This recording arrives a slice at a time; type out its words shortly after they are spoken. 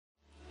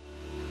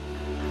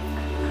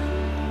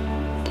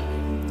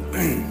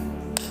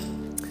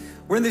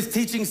We're in this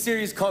teaching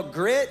series called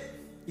Grit.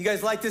 You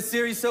guys like this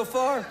series so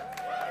far?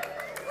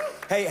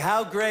 Hey,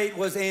 how great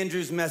was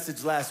Andrew's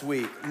message last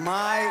week?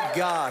 My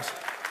gosh.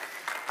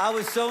 I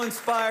was so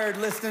inspired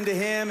listening to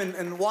him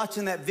and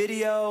watching that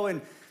video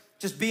and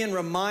just being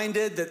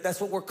reminded that that's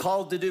what we're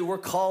called to do. We're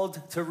called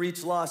to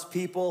reach lost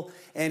people,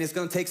 and it's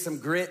gonna take some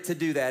grit to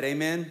do that,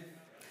 amen?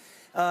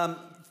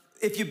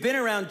 If you've been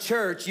around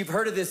church, you've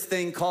heard of this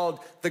thing called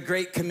the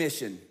Great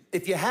Commission.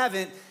 If you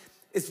haven't,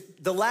 it's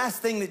the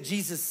last thing that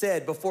Jesus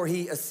said before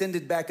he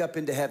ascended back up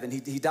into heaven.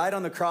 He died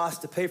on the cross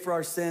to pay for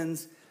our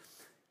sins.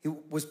 He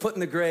was put in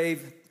the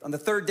grave. On the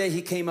third day,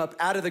 he came up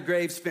out of the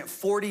grave, spent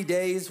 40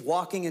 days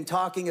walking and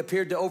talking,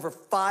 appeared to over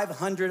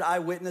 500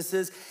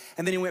 eyewitnesses,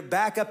 and then he went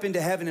back up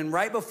into heaven. And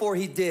right before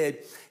he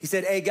did, he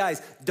said, hey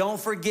guys, don't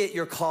forget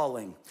your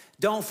calling.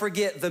 Don't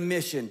forget the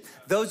mission.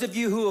 Those of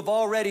you who have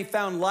already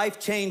found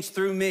life change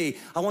through me,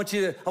 I want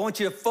you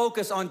to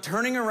focus on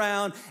turning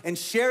around and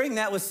sharing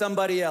that with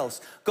somebody else.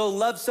 Go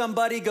love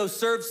somebody, go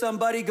serve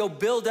somebody, go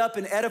build up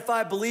and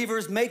edify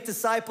believers, make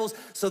disciples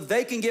so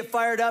they can get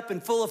fired up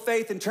and full of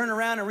faith and turn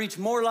around and reach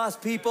more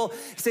lost people.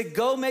 He said,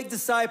 go make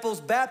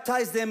disciples,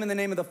 baptize them in the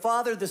name of the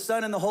Father, the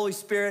Son, and the Holy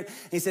Spirit.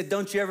 And he said,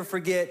 don't you ever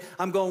forget,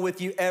 I'm going with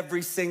you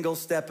every single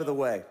step of the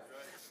way.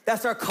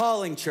 That's our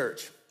calling,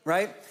 church,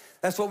 right?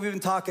 That's what we've been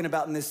talking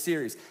about in this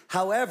series.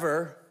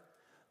 However,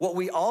 what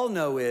we all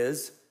know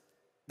is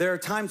there are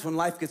times when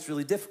life gets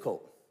really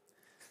difficult,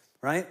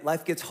 right?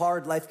 Life gets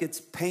hard, life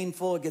gets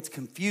painful, it gets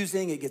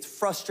confusing, it gets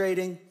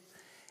frustrating.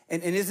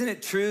 And isn't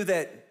it true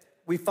that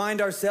we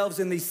find ourselves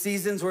in these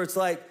seasons where it's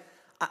like,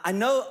 I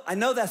know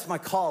that's my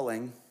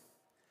calling,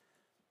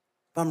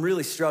 but I'm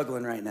really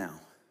struggling right now.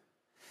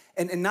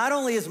 And not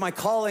only is my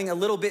calling a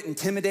little bit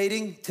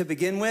intimidating to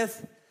begin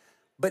with,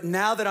 but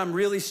now that I'm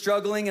really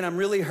struggling and I'm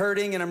really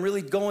hurting and I'm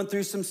really going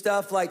through some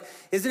stuff, like,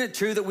 isn't it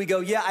true that we go,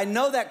 yeah, I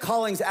know that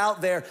calling's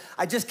out there.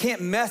 I just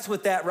can't mess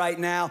with that right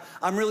now.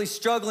 I'm really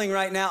struggling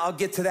right now. I'll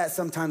get to that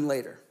sometime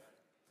later,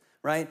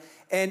 right?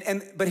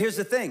 But here's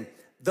the thing.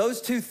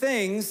 Those two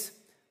things,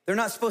 they're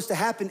not supposed to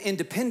happen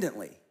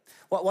independently.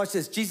 Watch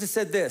this. Jesus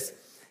said this,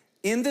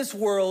 in this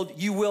world,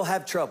 you will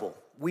have trouble.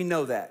 We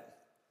know that.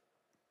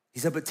 He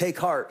said, but take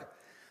heart.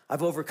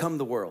 I've overcome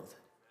the world.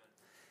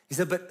 He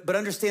said, but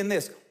understand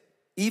this.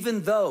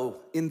 Even though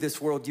in this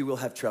world you will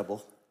have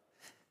trouble,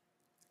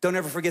 don't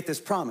ever forget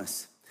this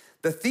promise.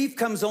 The thief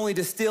comes only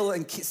to steal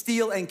and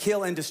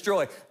kill and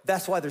destroy.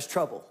 That's why there's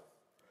trouble.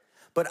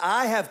 But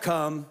I have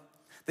come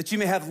that you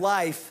may have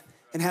life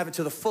and have it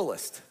to the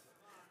fullest.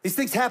 These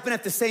things happen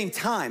at the same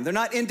time. They're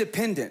not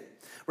independent,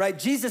 right?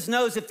 Jesus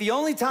knows if the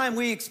only time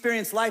we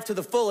experience life to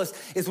the fullest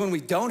is when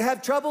we don't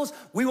have troubles,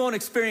 we won't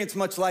experience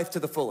much life to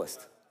the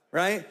fullest,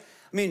 right?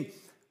 I mean,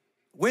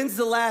 when's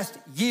the last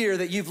year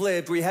that you've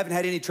lived where you haven't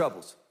had any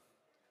troubles?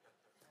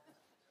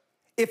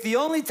 If the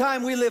only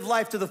time we live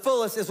life to the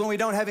fullest is when we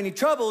don't have any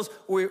troubles,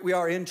 we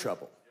are in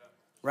trouble,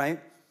 right?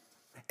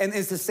 And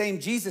it's the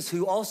same Jesus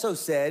who also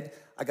said,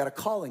 I got a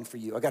calling for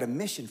you. I got a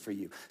mission for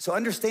you. So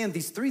understand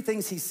these three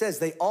things he says,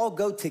 they all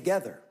go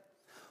together.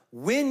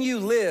 When you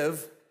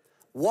live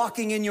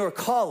walking in your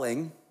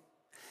calling,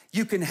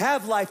 you can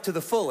have life to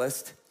the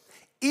fullest,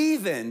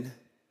 even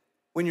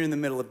when you're in the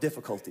middle of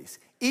difficulties,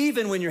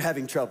 even when you're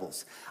having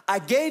troubles. I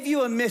gave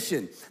you a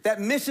mission. That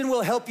mission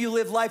will help you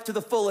live life to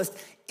the fullest,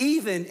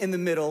 even in the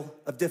middle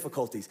of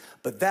difficulties.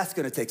 But that's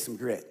gonna take some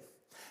grit.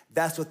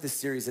 That's what this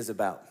series is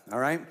about, all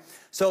right?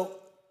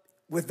 So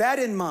with that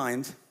in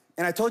mind,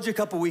 and I told you a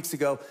couple weeks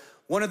ago,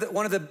 one of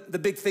the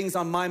big things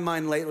on my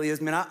mind lately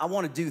is, man, I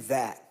wanna do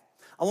that.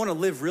 I wanna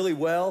live really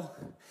well,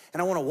 and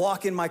I wanna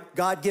walk in my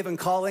God-given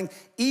calling,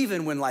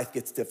 even when life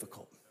gets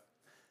difficult.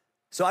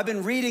 So I've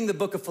been reading the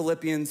book of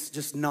Philippians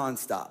just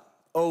nonstop,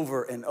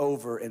 over and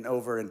over and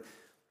over. And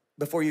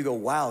before you go,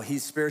 wow,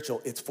 he's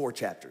spiritual, it's 4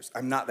 chapters.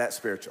 I'm not that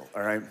spiritual,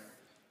 all right?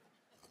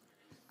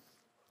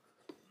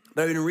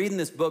 But I've been reading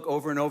this book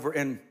over and over,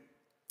 and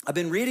I've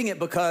been reading it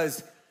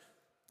because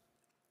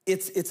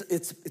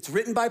it's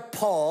written by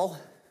Paul.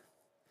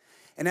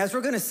 And as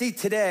we're gonna see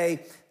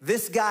today,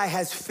 this guy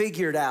has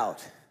figured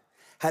out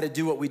how to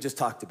do what we just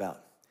talked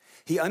about.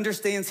 He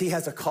understands he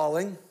has a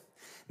calling.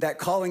 That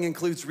calling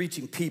includes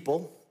reaching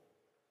people,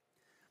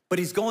 but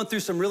he's going through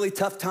some really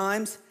tough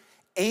times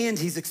and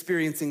he's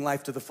experiencing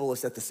life to the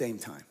fullest at the same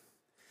time.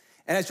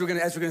 And as we're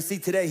gonna see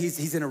today,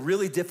 he's in a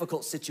really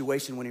difficult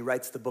situation when he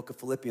writes the book of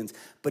Philippians,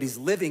 but he's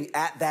living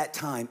at that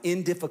time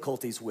in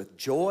difficulties with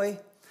joy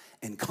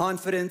and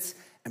confidence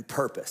and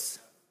purpose.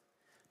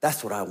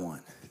 That's what I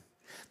want.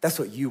 That's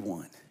what you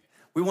want.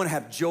 We wanna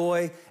have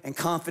joy and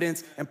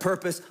confidence and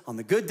purpose on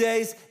the good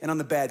days and on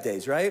the bad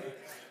days, right?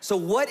 So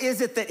what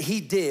is it that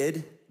he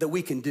did that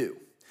we can do?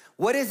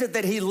 What is it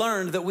that he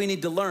learned that we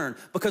need to learn?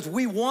 Because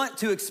we want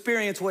to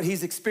experience what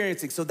he's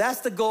experiencing. So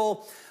that's the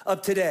goal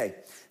of today.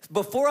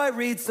 Before I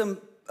read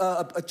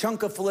a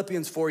chunk of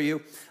Philippians for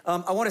you,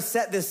 I wanna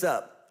set this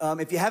up.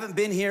 If you haven't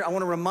been here, I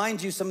wanna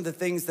remind you some of the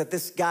things that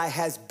this guy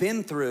has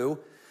been through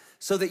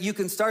so that you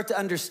can start to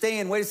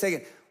understand, wait a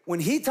second, when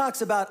he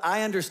talks about,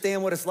 I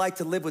understand what it's like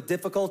to live with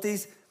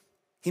difficulties,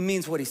 he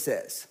means what he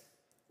says.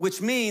 which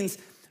means,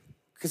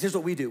 because here's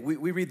what we do.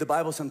 We read the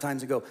Bible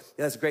sometimes and go,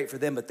 yeah, that's great for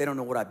them, but they don't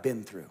know what I've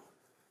been through.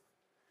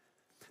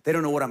 They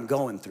don't know what I'm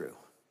going through.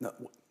 No,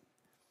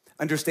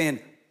 understand,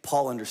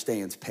 Paul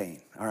understands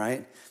pain, all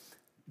right?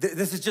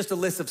 This is just a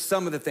list of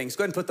some of the things.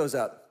 Go ahead and put those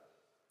up.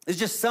 It's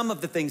just some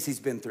of the things he's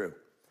been through.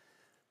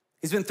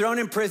 He's been thrown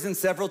in prison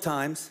several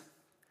times,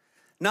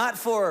 not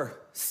for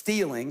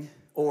stealing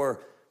or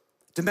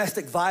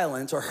domestic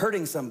violence or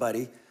hurting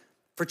somebody,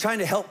 for trying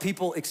to help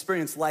people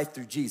experience life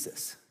through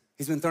Jesus.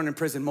 He's been thrown in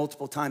prison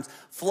multiple times,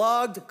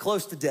 flogged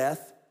close to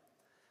death.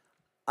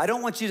 I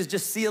don't want you to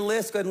just see a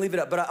list, go ahead and leave it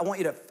up, but I want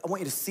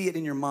you to see it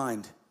in your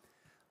mind.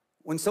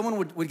 When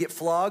someone would get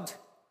flogged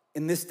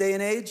in this day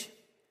and age,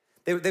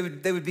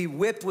 they would be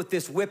whipped with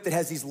this whip that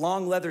has these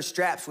long leather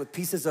straps with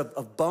pieces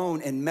of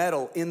bone and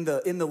metal in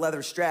the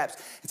leather straps.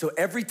 And so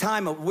every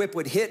time a whip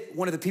would hit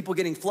one of the people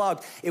getting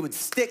flogged, it would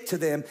stick to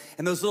them,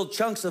 and those little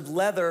chunks of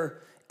leather,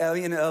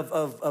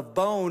 of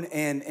bone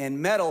and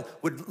metal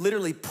would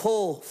literally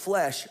pull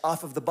flesh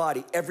off of the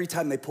body every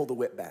time they pull the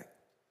whip back.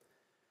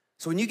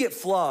 So when you get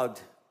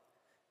flogged,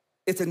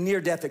 it's a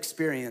near-death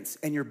experience,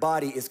 and your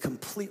body is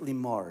completely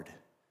marred.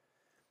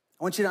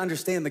 I want you to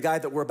understand the guy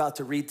that we're about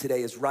to read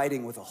today is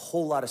writing with a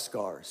whole lot of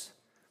scars.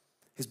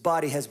 His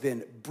body has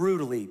been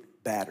brutally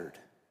battered.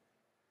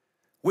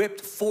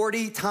 Whipped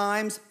 40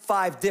 times,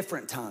 5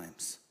 different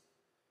times.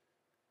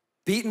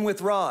 Beaten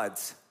with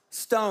rods,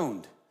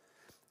 stoned.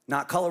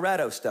 Not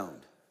Colorado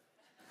stoned.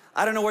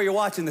 I don't know where you're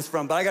watching this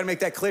from, but I gotta make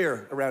that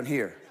clear around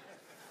here.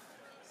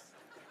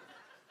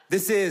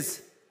 This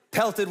is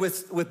pelted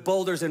with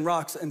boulders and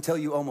rocks until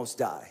you almost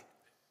die.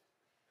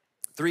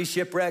 3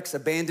 shipwrecks,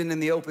 abandoned in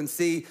the open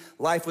sea.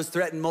 Life was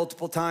threatened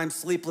multiple times,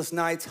 sleepless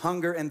nights,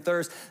 hunger and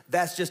thirst.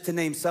 That's just to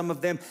name some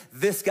of them.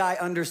 This guy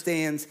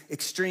understands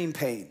extreme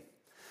pain.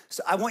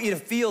 So I want you to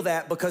feel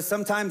that, because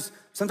sometimes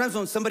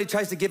when somebody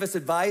tries to give us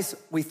advice,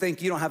 we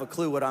think you don't have a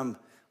clue what I'm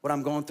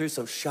going through,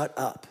 so shut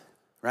up,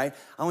 right?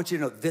 I want you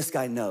to know this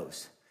guy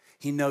knows.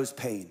 He knows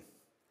pain.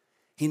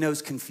 He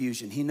knows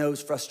confusion. He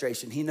knows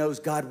frustration. He knows,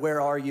 God,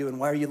 where are you and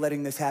why are you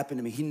letting this happen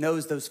to me? He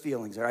knows those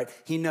feelings, all right?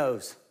 He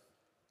knows.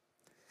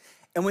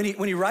 And when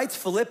he writes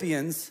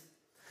Philippians,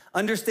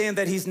 understand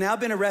that he's now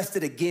been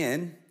arrested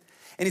again,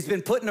 and he's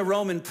been put in a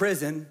Roman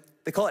prison.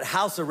 They call it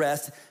house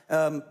arrest.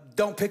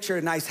 Don't picture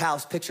a nice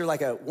house. Picture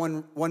like a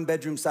one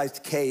bedroom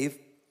sized cave.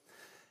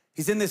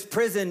 He's in this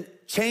prison,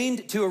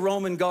 chained to a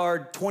Roman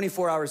guard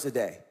 24 hours a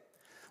day.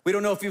 We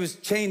don't know if he was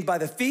chained by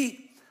the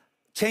feet,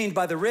 chained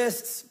by the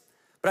wrists,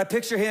 but I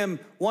picture him,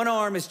 one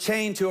arm is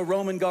chained to a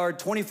Roman guard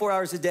 24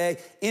 hours a day,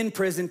 in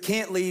prison,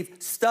 can't leave,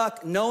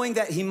 stuck, knowing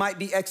that he might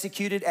be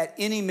executed at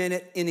any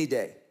minute, any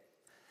day.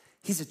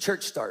 He's a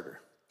church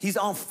starter. He's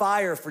on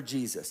fire for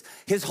Jesus.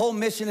 His whole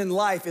mission in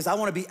life is, I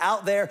wanna be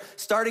out there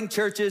starting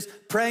churches,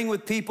 praying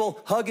with people,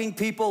 hugging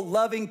people,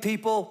 loving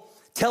people,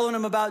 telling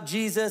them about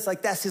Jesus.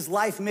 Like, that's his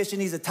life mission.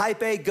 He's a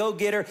type A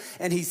go-getter,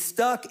 and he's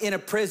stuck in a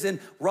prison,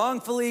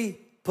 wrongfully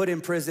put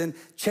in prison,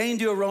 chained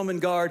to a Roman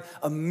guard,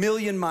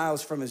 1,000,000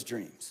 miles from his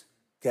dreams,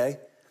 okay?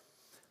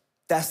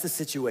 That's the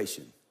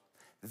situation.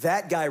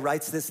 That guy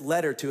writes this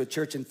letter to a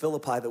church in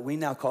Philippi that we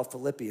now call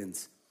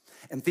Philippians.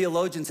 And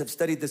theologians have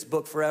studied this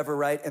book forever,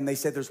 right? And they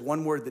said there's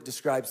one word that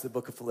describes the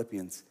book of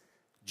Philippians: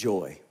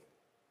 joy.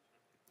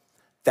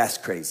 That's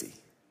crazy.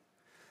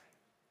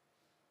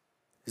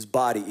 His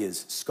body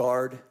is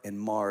scarred and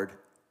marred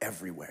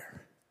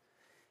everywhere.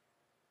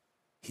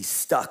 He's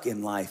stuck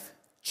in life,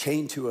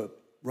 chained to a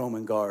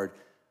Roman guard,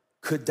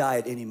 could die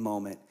at any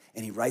moment,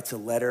 and he writes a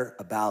letter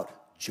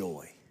about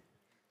joy.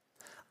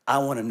 I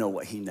wanna know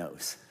what he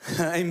knows.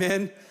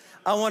 Amen?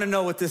 I wanna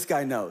know what this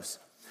guy knows.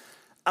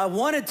 I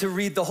wanted to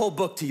read the whole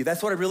book to you.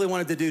 That's what I really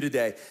wanted to do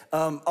today,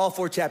 all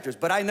 4 chapters.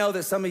 But I know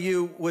that some of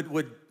you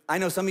I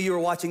know some of you are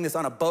watching this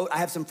on a boat. I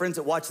have some friends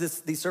that watch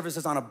these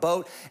services on a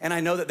boat, and I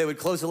know that they would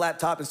close the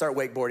laptop and start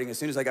wakeboarding as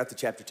soon as I got to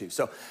chapter 2.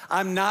 So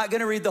I'm not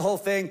gonna read the whole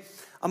thing.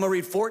 I'm gonna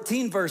read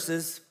 14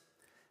 verses,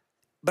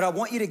 but I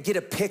want you to get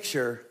a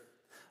picture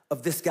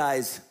of this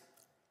guy's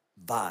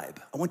vibe.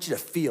 I want you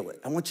to feel it.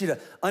 I want you to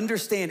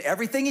understand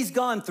everything he's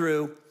gone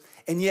through,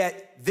 and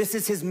yet this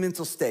is his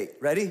mental state.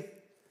 Ready?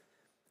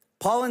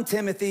 Paul and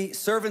Timothy,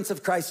 servants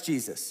of Christ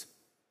Jesus.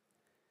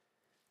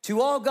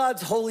 To all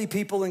God's holy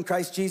people in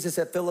Christ Jesus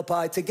at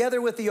Philippi,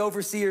 together with the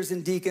overseers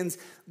and deacons,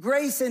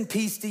 grace and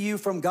peace to you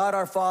from God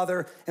our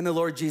Father and the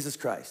Lord Jesus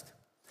Christ.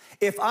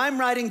 If I'm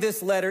writing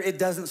this letter, it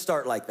doesn't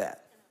start like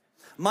that.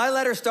 My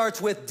letter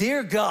starts with,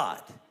 Dear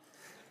God,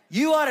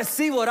 you ought to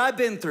see what I've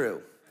been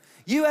through.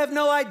 You have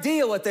no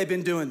idea what they've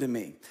been doing to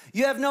me.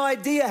 You have no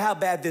idea how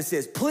bad this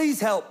is. Please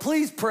help,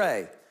 please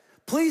pray.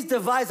 Please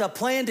devise a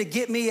plan to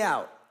get me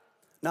out.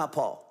 Not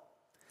Paul.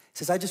 He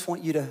says, I just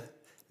want you to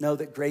know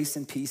that grace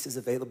and peace is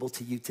available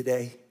to you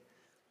today.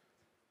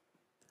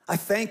 I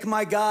thank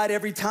my God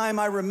every time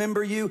I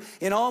remember you.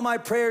 In all my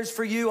prayers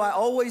for you, I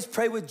always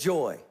pray with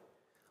joy.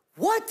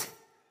 What?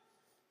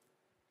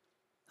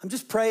 I'm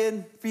just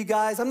praying for you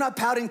guys. I'm not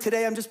pouting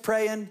today, I'm just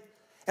praying.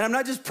 And And I'm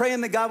not just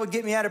praying that God would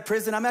get me out of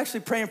prison. I'm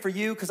actually praying for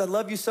you because I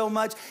love you so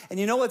much. And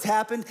you know what's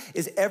happened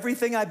is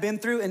everything I've been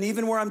through, and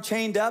even where I'm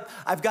chained up,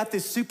 I've got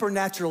this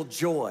supernatural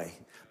joy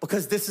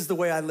because this is the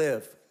way I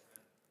live.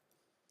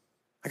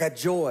 I got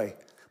joy.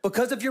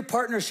 Because of your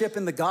partnership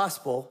in the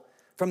gospel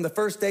from the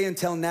first day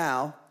until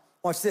now,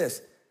 watch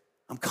this,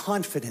 I'm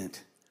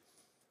confident.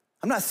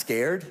 I'm not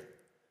scared.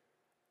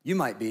 You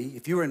might be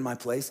if you were in my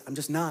place. I'm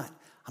just not.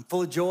 I'm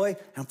full of joy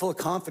and I'm full of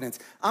confidence.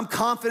 I'm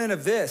confident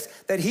of this,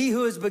 that he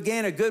who has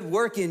began a good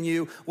work in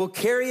you will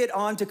carry it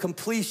on to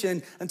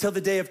completion until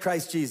the day of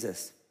Christ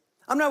Jesus.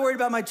 I'm not worried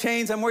about my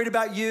chains. I'm worried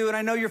about you. And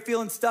I know you're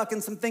feeling stuck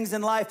in some things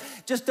in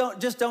life. Just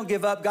don't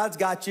give up. God's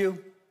got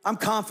you. I'm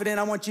confident.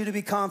 I want you to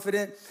be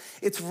confident.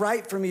 It's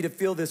right for me to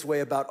feel this way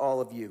about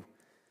all of you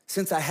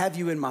since I have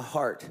you in my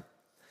heart.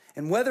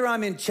 And whether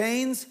I'm in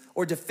chains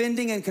or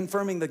defending and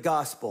confirming the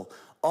gospel,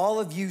 all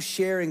of you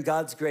share in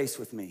God's grace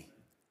with me.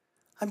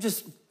 I'm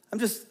just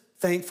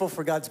thankful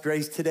for God's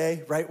grace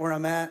today, right where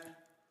I'm at.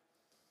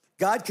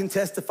 God can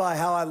testify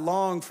how I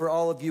long for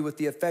all of you with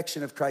the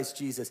affection of Christ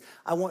Jesus.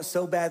 I want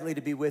so badly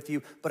to be with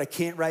you, but I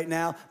can't right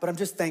now, but I'm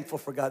just thankful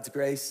for God's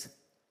grace.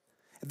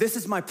 This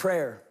is my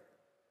prayer,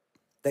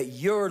 that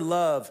your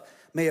love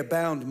may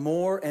abound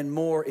more and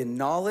more in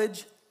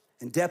knowledge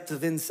and depth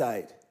of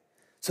insight,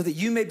 so that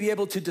you may be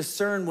able to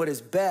discern what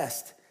is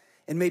best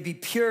and may be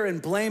pure and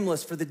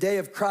blameless for the day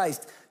of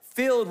Christ,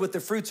 filled with the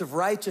fruits of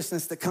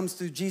righteousness that comes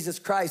through Jesus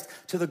Christ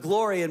to the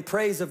glory and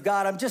praise of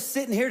God. I'm just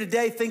sitting here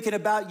today thinking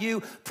about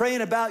you,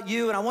 praying about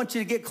you, and I want you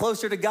to get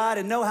closer to God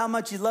and know how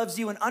much he loves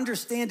you and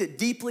understand it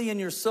deeply in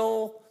your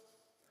soul.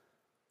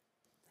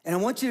 And I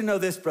want you to know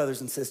this,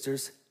 brothers and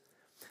sisters,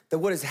 that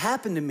what has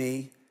happened to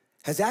me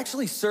has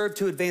actually served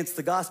to advance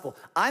the gospel.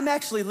 I'm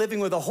actually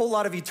living with a whole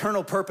lot of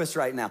eternal purpose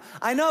right now.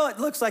 I know it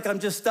looks like I'm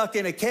just stuck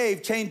in a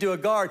cave chained to a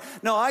guard.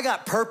 No, I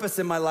got purpose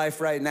in my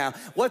life right now.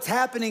 What's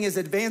happening is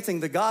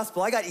advancing the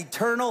gospel. I got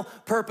eternal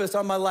purpose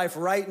on my life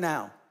right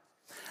now.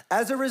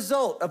 As a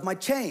result of my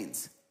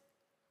chains,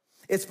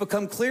 it's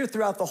become clear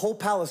throughout the whole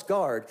palace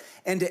guard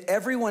and to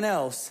everyone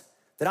else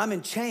that I'm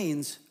in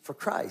chains for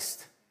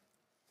Christ.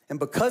 And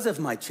because of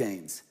my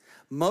chains,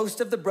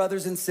 most of the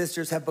brothers and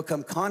sisters have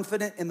become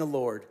confident in the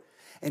Lord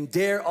and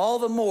dare all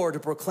the more to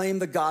proclaim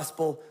the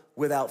gospel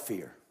without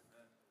fear.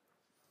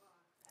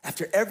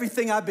 After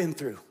everything I've been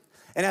through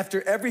and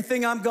after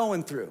everything I'm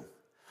going through,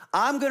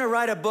 I'm gonna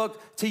write a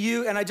book to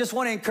you, and I just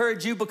wanna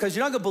encourage you because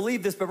you're not gonna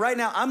believe this, but right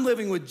now I'm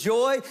living with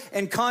joy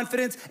and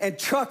confidence and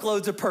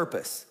truckloads of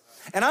purpose.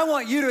 And I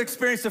want you to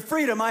experience the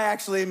freedom I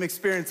actually am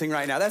experiencing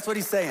right now. That's what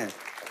he's saying.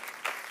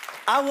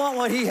 I want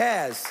what he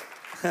has.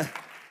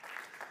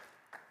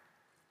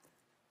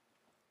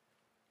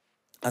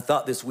 I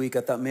thought this week,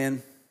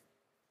 man,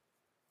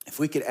 if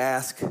we could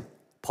ask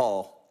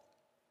Paul,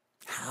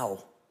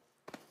 how?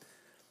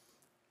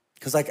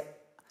 Because I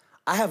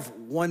have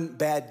one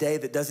bad day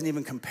that doesn't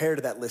even compare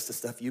to that list of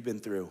stuff you've been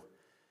through,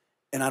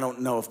 and I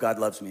don't know if God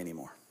loves me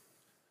anymore,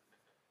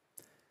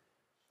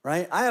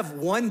 right? I have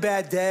one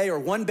bad day or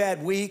one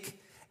bad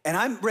week, and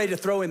I'm ready to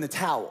throw in the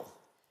towel.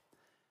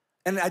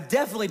 And I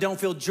definitely don't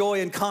feel joy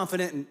and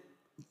confident and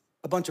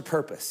a bunch of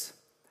purpose.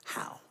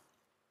 How?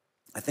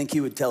 I think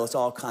he would tell us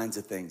all kinds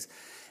of things.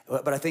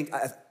 But I think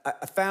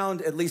I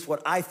found at least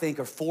what I think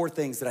are 4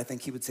 things that I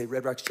think he would say,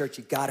 Red Rocks Church,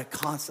 you gotta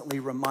constantly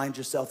remind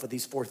yourself of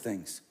these 4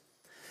 things.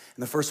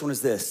 And the first one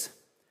is this: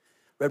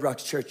 Red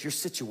Rocks Church, your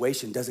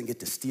situation doesn't get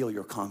to steal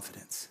your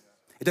confidence.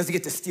 It doesn't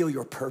get to steal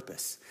your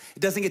purpose.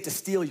 It doesn't get to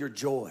steal your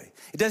joy.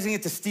 It doesn't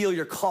get to steal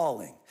your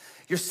calling.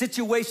 Your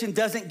situation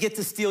doesn't get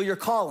to steal your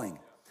calling.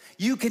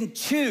 You can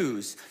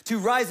choose to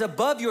rise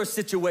above your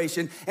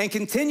situation and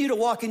continue to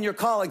walk in your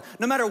calling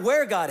no matter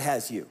where God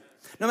has you,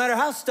 no matter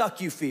how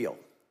stuck you feel.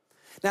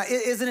 Now,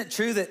 isn't it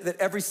true that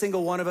every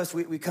single one of us,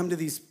 we come to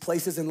these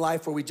places in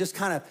life where we just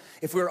kind of,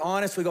 if we're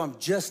honest, we go, I'm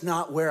just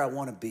not where I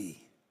want to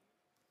be.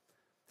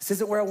 This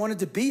isn't where I wanted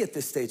to be at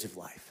this stage of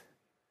life.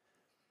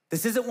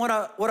 This isn't what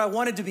I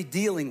wanted to be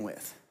dealing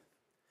with.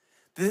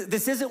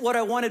 This isn't what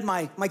I wanted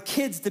my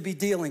kids to be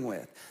dealing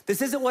with.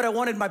 This isn't what I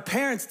wanted my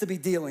parents to be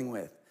dealing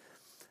with.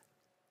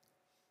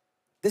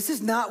 This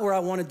is not where I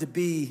wanted to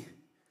be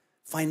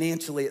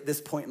financially at this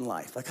point in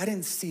life. Like, I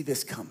didn't see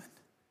this coming.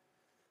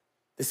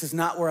 This is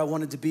not where I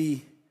wanted to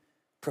be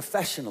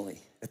professionally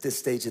at this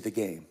stage of the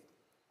game.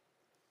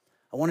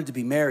 I wanted to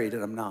be married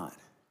and I'm not.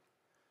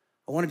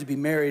 I wanted to be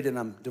married and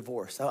I'm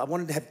divorced. I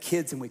wanted to have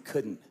kids and we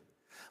couldn't.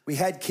 We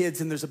had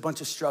kids and there's a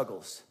bunch of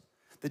struggles.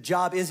 The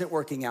job isn't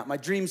working out. My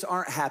dreams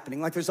aren't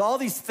happening. Like, there's all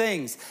these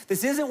things.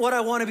 This isn't what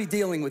I want to be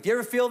dealing with. You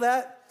ever feel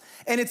that?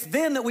 And it's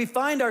then that we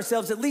find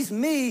ourselves, at least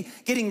me,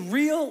 getting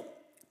real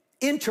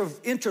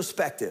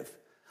introspective.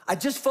 I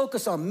just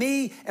focus on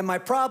me and my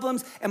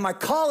problems, and my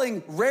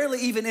calling rarely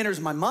even enters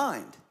my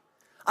mind.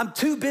 I'm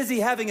too busy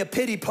having a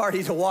pity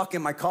party to walk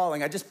in my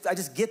calling. I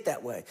just get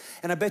that way,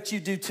 and I bet you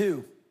do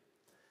too.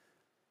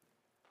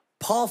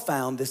 Paul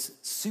found this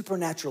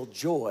supernatural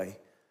joy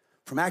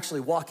from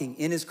actually walking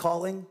in his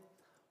calling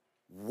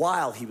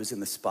while he was in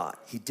the spot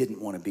he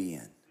didn't want to be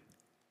in.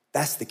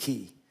 That's the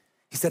key.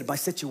 He said, my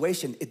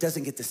situation, it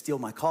doesn't get to steal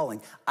my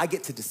calling. I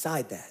get to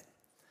decide that.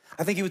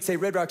 I think he would say,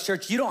 Red Rock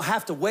Church, you don't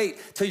have to wait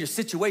till your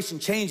situation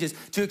changes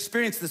to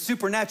experience the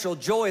supernatural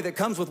joy that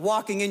comes with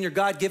walking in your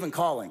God-given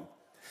calling.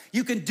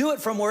 You can do it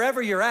from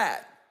wherever you're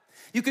at.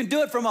 You can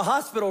do it from a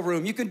hospital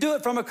room. You can do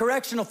it from a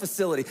correctional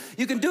facility.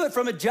 You can do it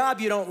from a job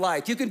you don't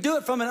like. You can do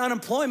it from an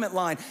unemployment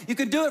line. You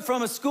can do it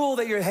from a school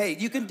that you hate.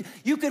 You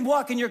can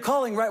walk in your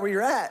calling right where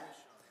you're at.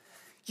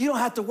 You don't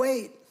have to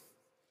wait.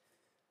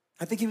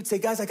 I think he would say,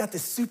 guys, I got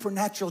this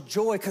supernatural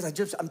joy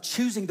because I'm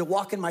choosing to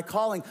walk in my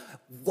calling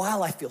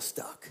while I feel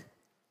stuck.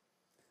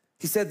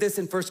 He said this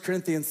in 1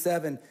 Corinthians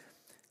 7,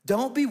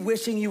 don't be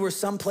wishing you were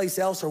someplace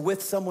else or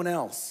with someone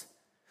else.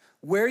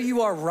 Where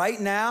you are right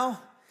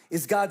now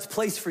is God's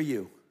place for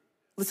you.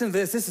 Listen to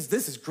this.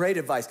 This is great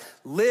advice.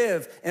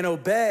 Live and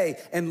obey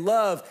and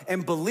love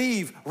and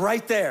believe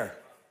right there.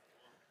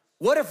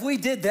 What if we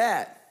did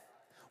that?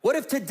 What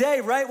if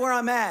today, right where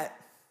I'm at,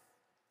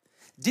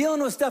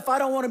 dealing with stuff I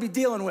don't want to be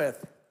dealing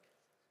with,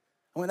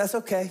 I went, that's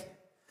okay.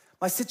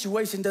 My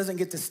situation doesn't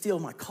get to steal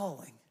my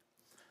calling.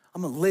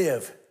 I'm gonna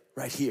live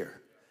right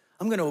here.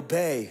 I'm gonna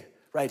obey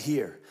right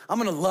here. I'm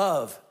gonna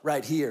love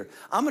right here.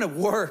 I'm gonna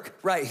work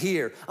right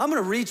here. I'm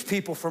gonna reach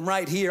people from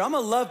right here. I'm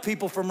gonna love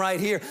people from right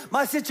here.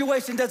 My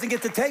situation doesn't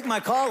get to take my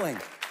calling.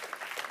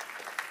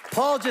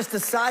 Paul just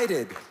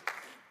decided,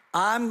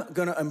 I'm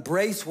gonna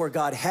embrace where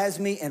God has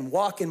me and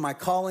walk in my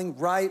calling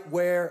right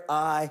where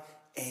I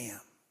am.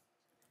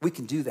 We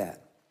can do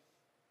that.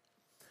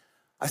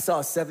 I saw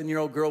a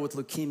 7-year-old girl with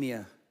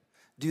leukemia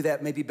do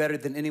that maybe better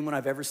than anyone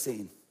I've ever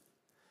seen.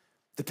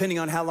 Depending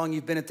on how long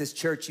you've been at this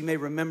church, you may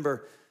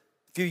remember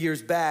a few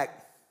years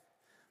back,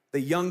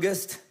 the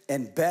youngest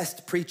and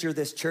best preacher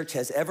this church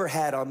has ever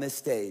had on this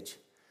stage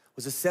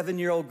was a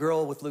 7-year-old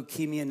girl with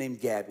leukemia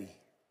named Gabby.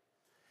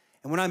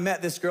 And when I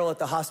met this girl at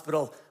the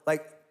hospital, I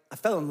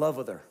fell in love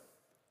with her.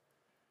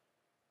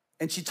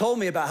 And she told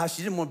me about how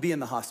she didn't want to be in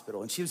the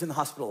hospital, and she was in the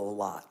hospital a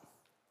lot.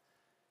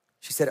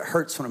 She said, it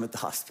hurts when I'm at the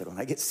hospital,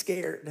 and I get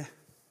scared. And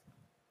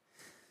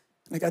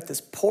I got this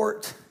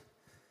port,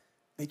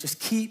 they just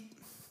keep,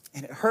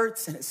 and it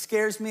hurts, and it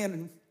scares me,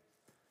 and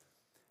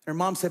her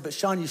mom said, but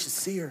Shawn, you should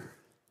see her.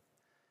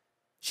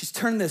 She's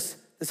turned this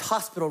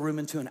hospital room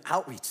into an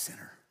outreach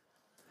center.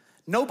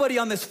 Nobody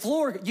on this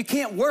floor, you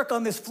can't work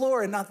on this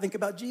floor and not think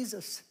about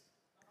Jesus.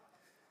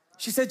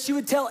 She said she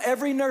would tell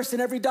every nurse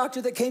and every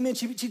doctor that came in,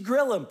 she'd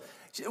grill them.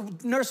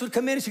 Nurse would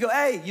come in and she'd go,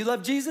 hey, you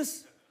love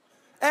Jesus?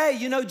 Hey,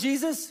 you know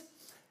Jesus?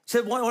 She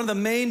said one of the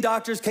main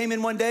doctors came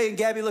in one day and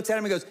Gabby looks at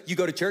him and goes, you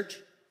go to church?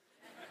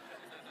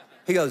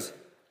 He goes,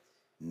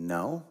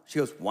 no. She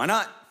goes, why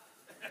not?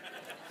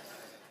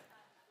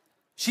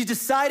 She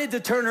decided to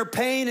turn her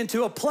pain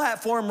into a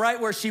platform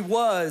right where she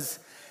was.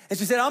 And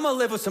she said, I'm gonna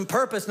live with some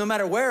purpose no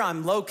matter where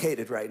I'm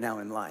located right now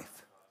in life.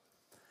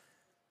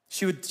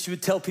 She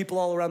would tell people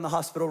all around the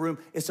hospital room,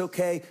 it's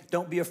okay,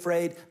 don't be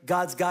afraid.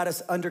 God's got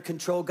us under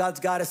control. God's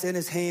got us in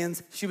his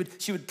hands. She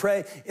would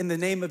pray in the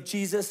name of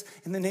Jesus,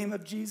 in the name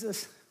of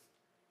Jesus.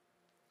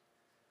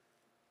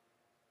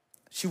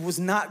 She was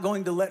not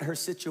going to let her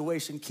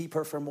situation keep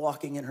her from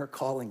walking in her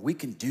calling. We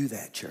can do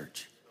that,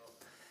 church.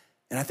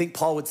 And I think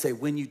Paul would say,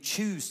 when you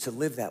choose to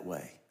live that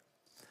way,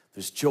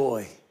 there's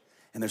joy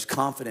and there's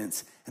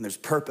confidence and there's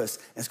purpose,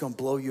 and it's gonna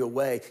blow you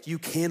away. You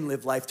can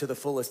live life to the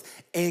fullest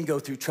and go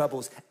through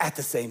troubles at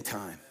the same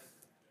time.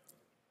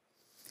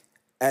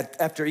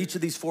 After each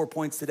of these 4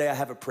 points today, I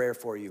have a prayer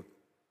for you.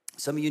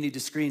 Some of you need to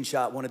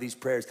screenshot one of these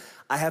prayers.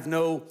 I have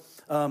no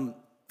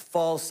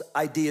false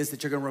ideas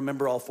that you're gonna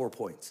remember all 4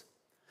 points.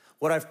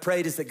 What I've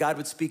prayed is that God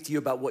would speak to you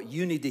about what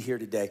you need to hear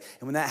today.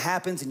 And when that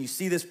happens and you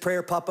see this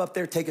prayer pop up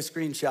there, take a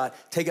screenshot,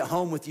 take it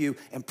home with you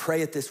and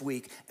pray it this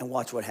week and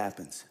watch what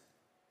happens.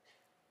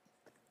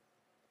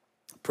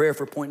 Prayer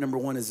for point number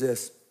 1 is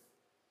this.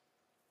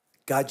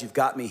 God, you've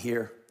got me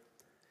here.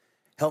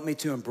 Help me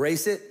to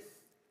embrace it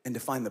and to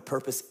find the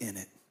purpose in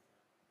it.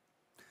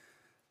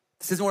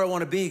 This isn't where I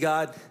want to be,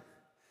 God.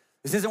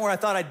 This isn't where I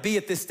thought I'd be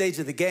at this stage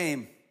of the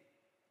game,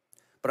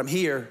 but I'm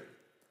here.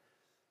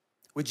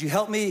 Would you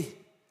help me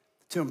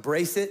to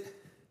embrace it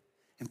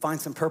and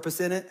find some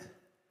purpose in it?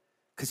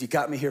 Because you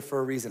got me here for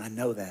a reason. I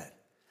know that.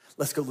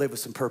 Let's go live with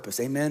some purpose.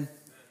 Amen?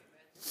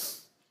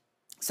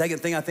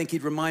 Second thing I think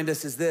he'd remind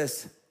us is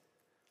this.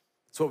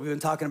 It's what we've been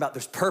talking about.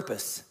 There's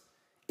purpose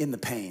in the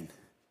pain.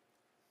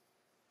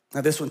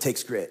 Now, this one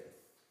takes grit.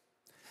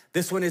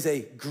 This one is a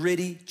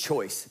gritty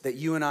choice that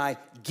you and I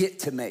get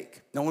to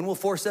make. No one will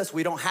force us.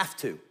 We don't have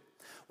to.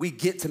 We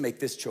get to make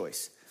this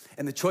choice.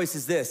 And the choice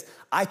is this.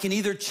 I can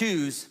either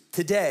choose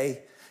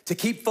today to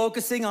keep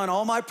focusing on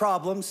all my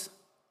problems,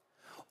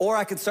 or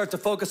I can start to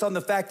focus on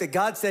the fact that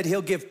God said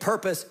he'll give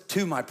purpose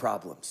to my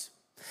problems.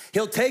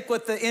 He'll take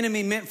what the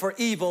enemy meant for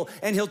evil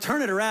and he'll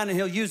turn it around and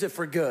he'll use it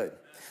for good.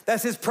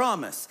 That's his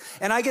promise.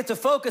 And I get to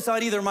focus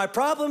on either my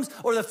problems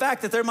or the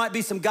fact that there might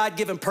be some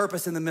God-given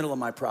purpose in the middle of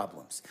my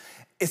problems.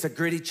 It's a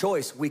gritty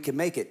choice. We can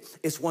make it.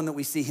 It's one that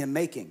we see him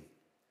making.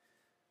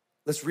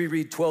 Let's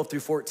reread 12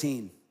 through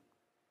 14.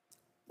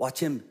 Watch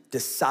him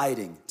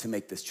deciding to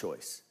make this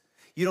choice.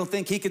 You don't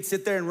think he could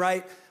sit there and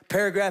write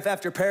paragraph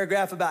after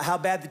paragraph about how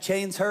bad the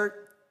chains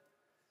hurt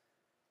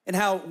and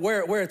how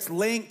where it's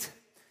linked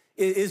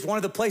is one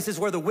of the places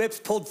where the whips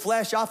pulled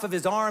flesh off of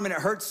his arm and it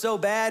hurts so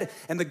bad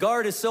and the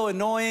guard is so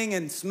annoying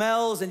and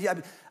smells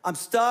and I'm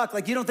stuck.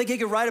 Like, you don't think he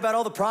could write about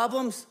all the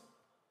problems?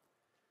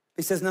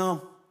 He says,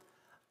 no,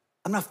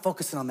 I'm not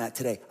focusing on that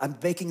today. I'm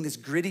making this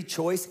gritty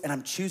choice and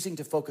I'm choosing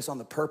to focus on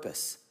the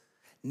purpose.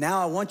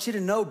 Now I want you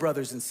to know,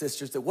 brothers and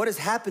sisters, that what has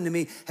happened to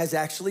me has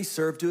actually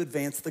served to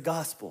advance the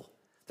gospel.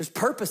 There's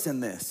purpose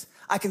in this.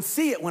 I can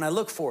see it when I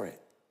look for it.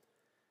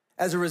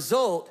 As a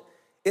result,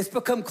 it's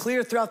become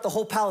clear throughout the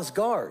whole palace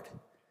guard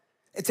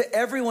and to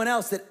everyone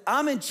else that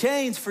I'm in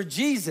chains for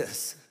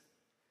Jesus.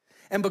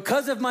 And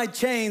because of my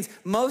chains,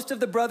 most of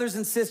the brothers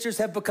and sisters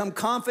have become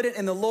confident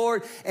in the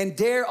Lord and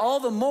dare all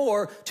the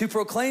more to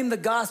proclaim the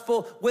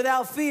gospel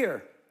without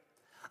fear.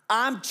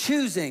 I'm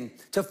choosing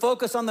to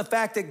focus on the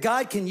fact that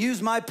God can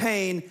use my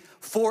pain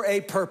for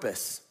a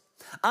purpose.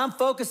 I'm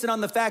focusing on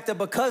the fact that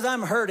because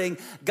I'm hurting,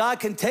 God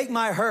can take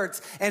my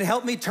hurts and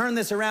help me turn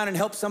this around and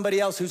help somebody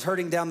else who's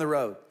hurting down the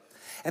road.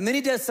 And then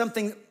he does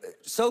something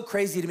so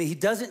crazy to me. He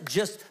doesn't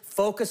just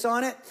focus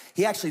on it.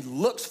 He actually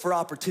looks for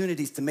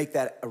opportunities to make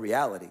that a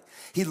reality.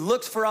 He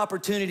looks for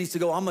opportunities to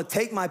go, I'm gonna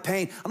take my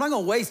pain. I'm not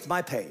gonna waste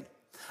my pain.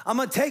 I'm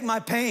gonna take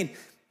my pain.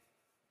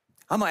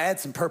 I'm gonna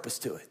add some purpose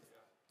to it.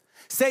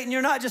 Satan,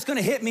 you're not just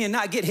gonna hit me and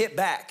not get hit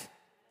back.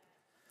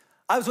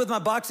 I was with my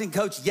boxing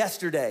coach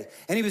yesterday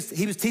and he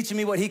was teaching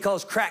me what he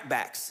calls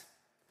crackbacks.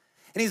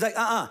 And he's like,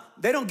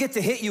 they don't get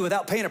to hit you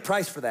without paying a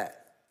price for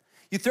that.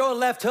 You throw a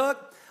left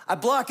hook, I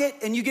block it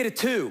and you get a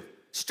 2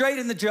 straight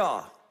in the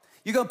jaw.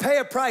 You're gonna pay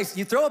a price.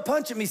 You throw a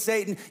punch at me,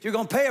 Satan, you're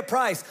gonna pay a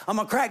price. I'm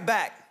gonna crack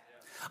back.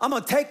 I'm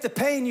gonna take the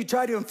pain you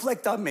try to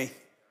inflict on me.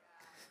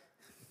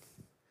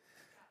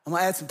 I'm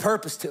gonna add some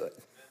purpose to it.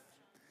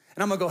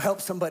 And I'm gonna go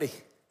help somebody.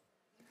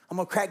 I'm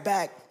gonna crack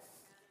back.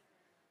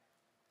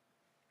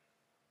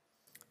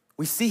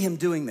 We see him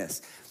doing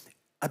this.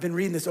 I've been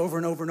reading this over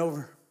and over and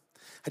over.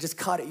 I just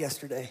caught it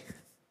yesterday.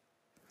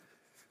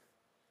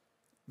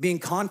 Being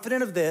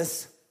confident of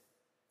this,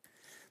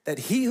 that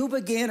he who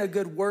began a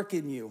good work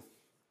in you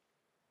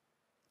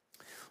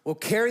will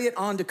carry it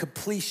on to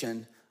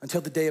completion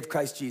until the day of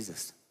Christ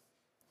Jesus.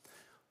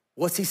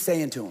 What's he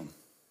saying to him?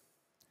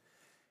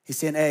 He's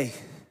saying, hey,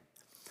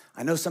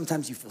 I know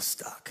sometimes you feel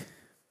stuck.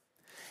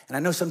 And I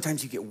know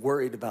sometimes you get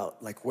worried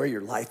about like where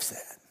your life's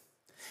at.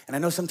 And I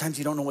know sometimes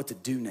you don't know what to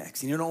do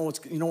next. And you don't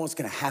know what's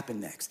gonna happen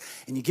next.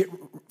 And you get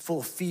full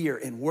of fear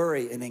and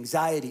worry and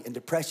anxiety and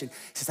depression. He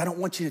says, I don't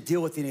want you to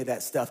deal with any of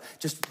that stuff.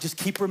 Just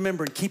keep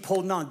remembering, keep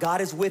holding on.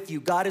 God is with you,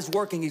 God is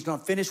working. He's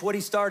gonna finish what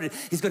he started.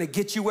 He's gonna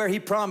get you where he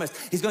promised.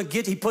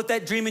 He put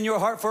that dream in your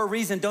heart for a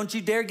reason. Don't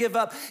you dare give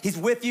up. He's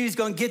with you, he's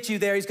gonna get you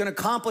there. He's gonna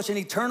accomplish an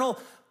eternal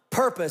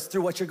purpose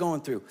through what you're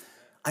going through.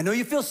 I know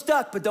you feel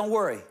stuck, but don't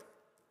worry.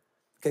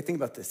 Okay, think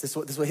about this. This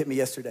is what hit me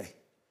yesterday.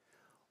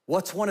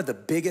 What's one of the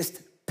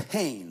biggest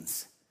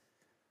pains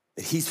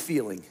that he's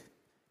feeling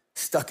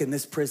stuck in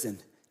this prison,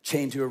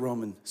 chained to a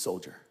Roman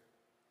soldier?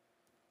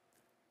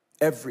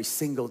 Every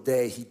single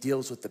day he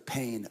deals with the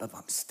pain of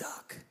I'm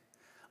stuck.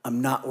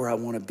 I'm not where I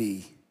want to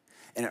be.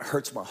 And it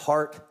hurts my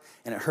heart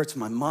and it hurts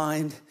my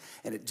mind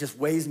and it just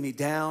weighs me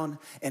down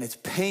and it's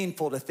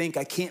painful to think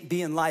I can't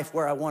be in life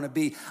where I want to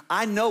be.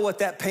 I know what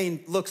that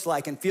pain looks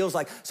like and feels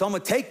like. So I'm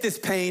gonna take this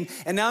pain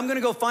and now I'm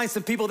gonna go find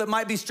some people that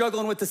might be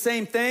struggling with the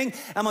same thing.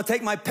 I'm gonna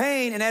take my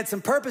pain and add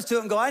some purpose to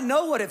it and go, I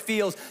know what it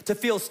feels to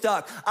feel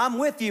stuck. I'm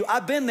with you,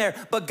 I've been there,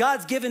 but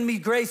God's given me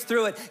grace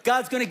through it.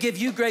 God's gonna give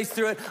you grace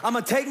through it. I'm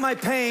gonna take my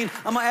pain,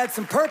 I'm gonna add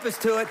some purpose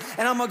to it,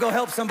 and I'm gonna go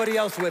help somebody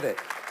else with it.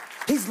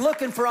 He's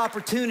looking for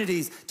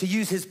opportunities to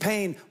use his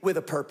pain with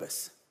a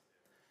purpose.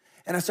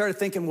 And I started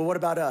thinking, well, what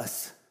about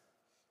us?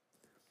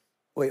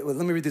 Wait, let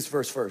me read this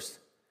verse first.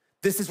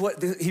 This is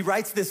what, he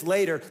writes this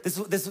later.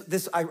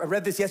 I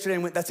read this yesterday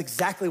and went, that's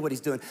exactly what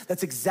he's doing.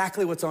 That's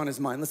exactly what's on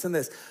his mind. Listen to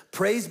this.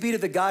 Praise be to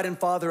the God and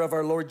Father of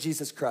our Lord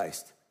Jesus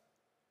Christ,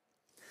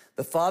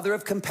 the Father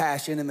of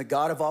compassion and the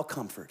God of all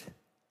comfort,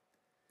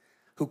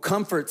 who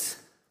comforts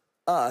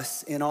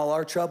us in all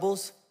our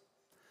troubles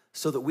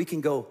so that we can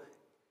go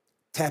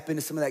tap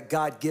into some of that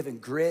God-given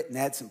grit and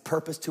add some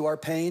purpose to our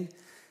pain.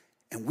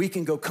 And we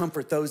can go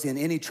comfort those in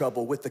any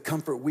trouble with the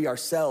comfort we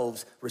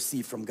ourselves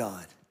receive from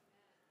God.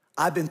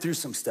 I've been through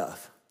some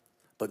stuff,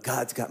 but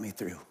God's got me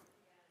through.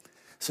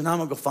 So now I'm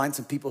gonna go find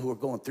some people who are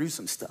going through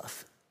some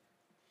stuff.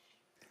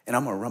 And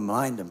I'm gonna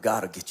remind them,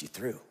 God will get you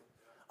through.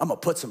 I'm gonna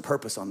put some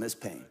purpose on this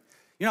pain.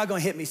 You're not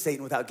gonna hit me,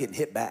 Satan, without getting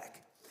hit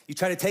back. You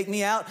try to take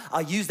me out,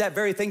 I'll use that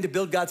very thing to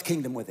build God's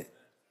kingdom with it.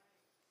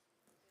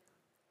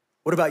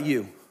 What about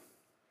you?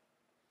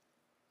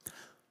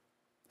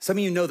 Some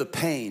of you know the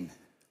pain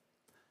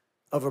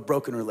of a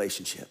broken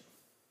relationship.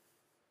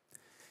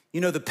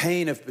 You know the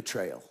pain of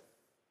betrayal.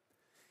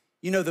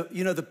 You know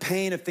the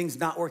pain of things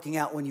not working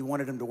out when you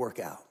wanted them to work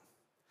out.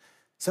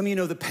 Some of you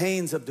know the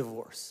pains of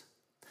divorce.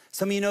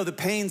 Some of you know the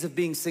pains of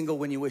being single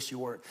when you wish you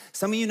weren't.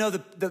 Some of you know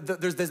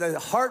there's a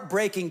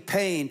heartbreaking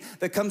pain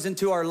that comes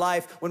into our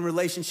life when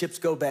relationships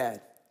go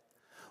bad.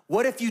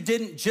 What if you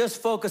didn't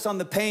just focus on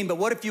the pain, but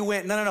what if you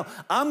went, no,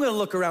 I'm gonna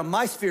look around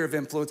my sphere of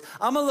influence.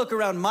 I'm gonna look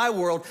around my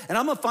world, and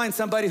I'm gonna find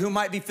somebody who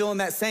might be feeling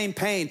that same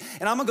pain.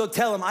 And I'm gonna go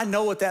tell them, I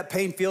know what that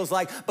pain feels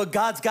like, but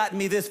God's gotten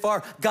me this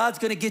far. God's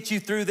gonna get you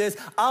through this.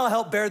 I'll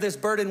help bear this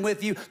burden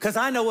with you because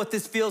I know what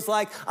this feels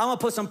like. I'm gonna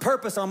put some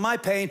purpose on my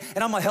pain,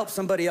 and I'm gonna help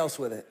somebody else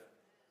with it.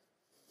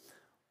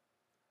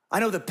 I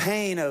know the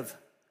pain of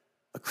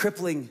a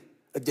crippling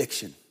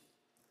addiction.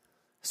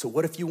 So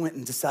what if you went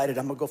and decided,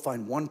 I'm gonna go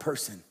find one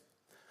person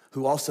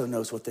who also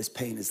knows what this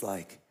pain is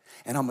like.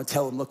 And I'm gonna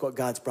tell them, look what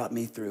God's brought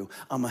me through.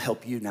 I'm gonna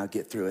help you now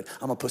get through it.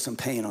 I'm gonna put some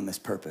pain on this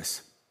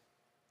purpose.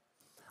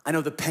 I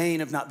know the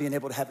pain of not being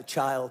able to have a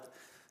child,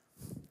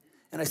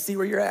 and I see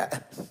where you're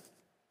at.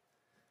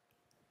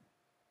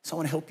 So I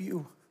wanna help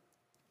you,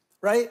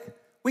 right?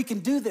 We can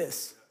do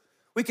this.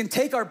 We can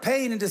take our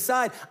pain and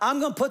decide, I'm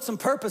gonna put some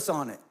purpose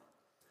on it.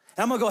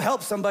 And I'm gonna go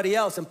help somebody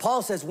else. And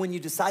Paul says, when you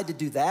decide to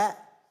do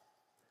that,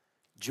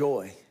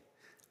 joy,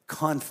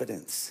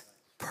 confidence,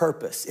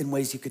 purpose in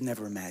ways you could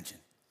never imagine.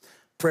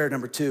 Prayer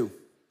number 2.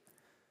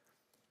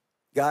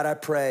 God, I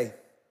pray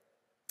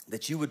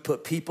that you would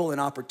put people and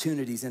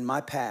opportunities in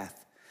my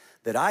path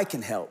that I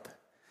can help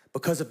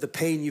because of the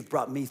pain you've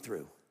brought me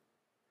through.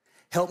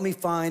 Help me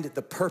find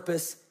the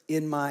purpose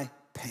in my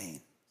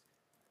pain.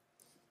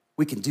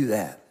 We can do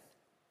that.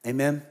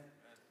 Amen.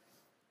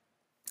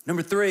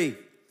 Number 3,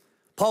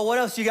 Paul, what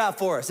else you got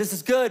for us? This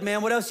is good,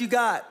 man. What else you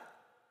got?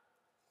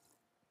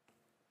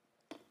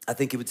 I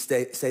think he would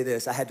say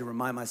this. I had to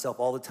remind myself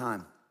all the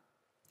time,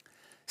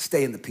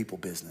 stay in the people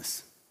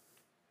business.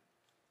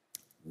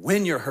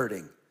 When you're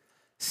hurting,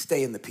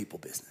 stay in the people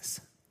business.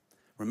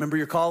 Remember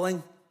your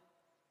calling?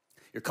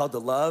 You're called to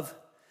love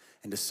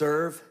and to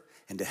serve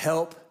and to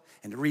help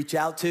and to reach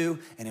out to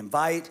and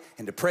invite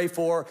and to pray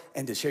for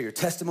and to share your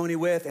testimony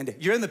with. And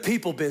you're in the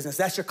people business.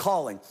 That's your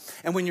calling.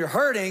 And when you're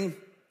hurting,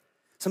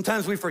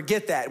 sometimes we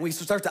forget that and we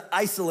start to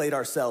isolate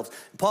ourselves.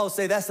 Paul would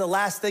say that's the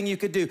last thing you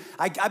could do.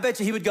 I bet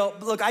you he would go,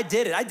 look, I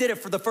did it. I did it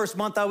for the first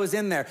month I was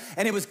in there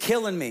and it was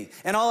killing me.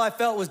 And all I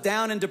felt was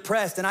down and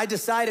depressed. And I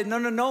decided,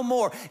 no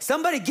more.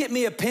 Somebody get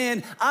me a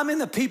pen. I'm in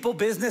the people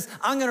business.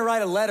 I'm gonna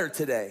write a letter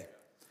today.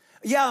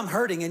 Yeah, I'm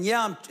hurting and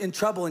yeah, I'm in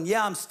trouble and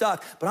yeah, I'm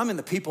stuck, but I'm in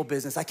the people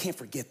business. I can't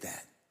forget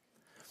that.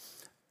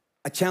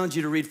 I challenge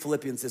you to read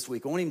Philippians this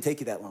week. It won't even take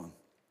you that long.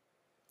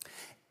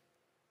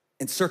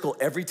 And circle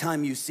every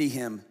time you see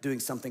him doing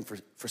something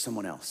for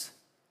someone else.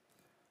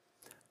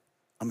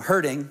 I'm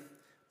hurting,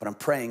 but I'm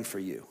praying for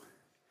you.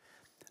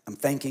 I'm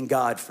thanking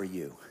God for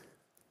you.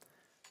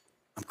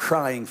 I'm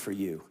crying for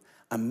you.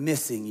 I'm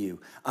missing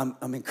you.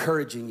 I'm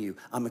encouraging you.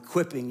 I'm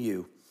equipping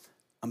you.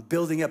 I'm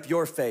building up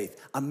your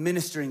faith. I'm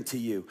ministering to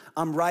you.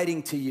 I'm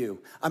writing to you.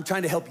 I'm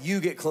trying to help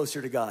you get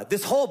closer to God.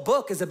 This whole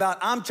book is about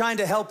I'm trying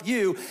to help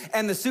you,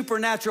 and the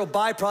supernatural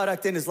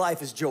byproduct in his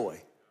life is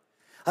joy.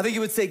 I think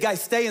you would say,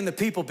 guys, stay in the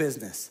people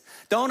business.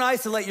 Don't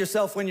isolate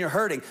yourself when you're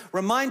hurting.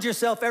 Remind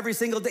yourself every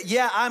single day,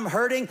 yeah, I'm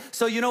hurting,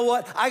 so you know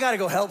what? I gotta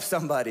go help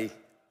somebody.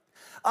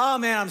 Oh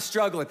man, I'm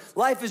struggling.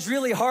 Life is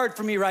really hard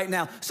for me right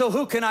now, so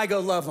who can I go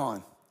love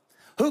on?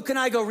 Who can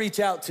I go reach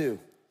out to?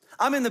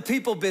 I'm in the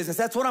people business.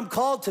 That's what I'm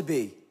called to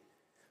be.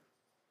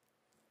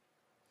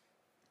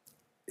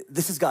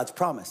 This is God's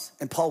promise,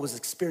 and Paul was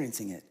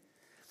experiencing it.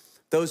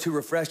 Those who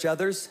refresh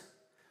others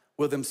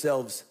will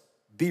themselves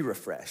be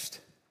refreshed.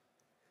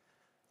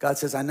 God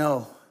says, I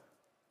know,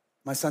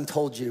 my son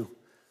told you,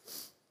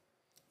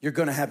 you're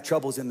gonna have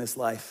troubles in this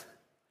life,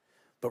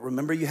 but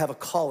remember you have a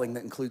calling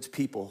that includes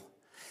people.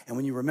 And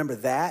when you remember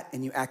that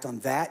and you act on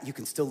that, you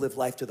can still live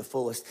life to the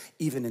fullest,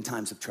 even in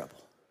times of trouble.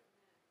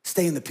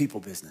 Stay in the people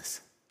business.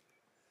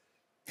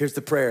 Here's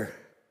the prayer.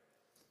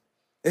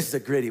 This is a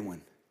gritty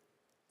one.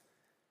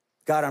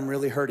 God, I'm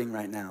really hurting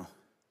right now,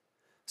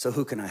 so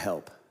who can I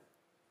help?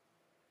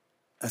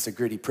 That's a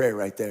gritty prayer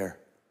right there.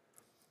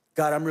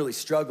 God, I'm really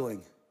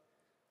struggling,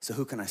 so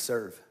who can I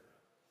serve?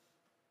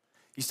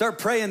 You start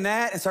praying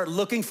that and start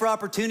looking for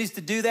opportunities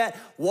to do that,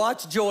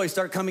 watch joy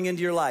start coming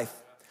into your life.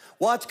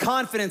 Watch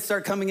confidence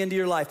start coming into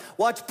your life.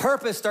 Watch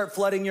purpose start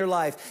flooding your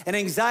life. And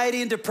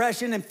anxiety and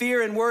depression and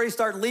fear and worry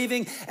start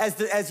leaving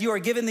as you are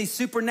given these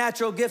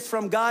supernatural gifts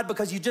from God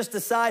because you just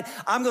decide,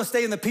 I'm gonna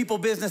stay in the people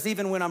business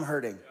even when I'm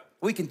hurting.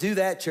 We can do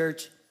that,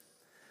 church.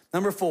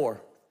 Number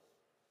 4,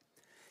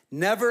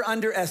 never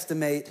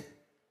underestimate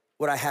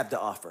what I have to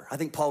offer. I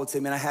think Paul would say,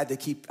 man, I had to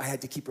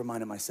keep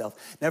reminding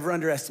myself, never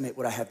underestimate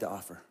what I have to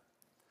offer.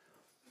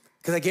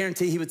 Because I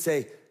guarantee he would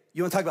say,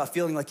 you wanna talk about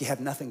feeling like you have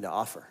nothing to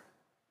offer.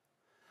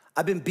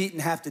 I've been beaten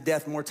half to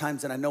death more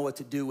times than I know what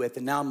to do with,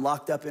 and now I'm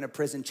locked up in a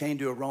prison chained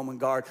to a Roman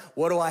guard.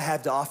 What do I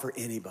have to offer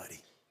anybody?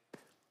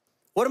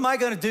 What am I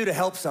gonna do to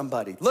help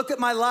somebody? Look at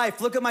my life,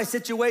 look at my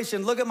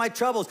situation, look at my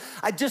troubles.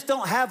 I just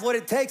don't have what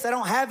it takes. I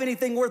don't have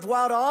anything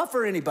worthwhile to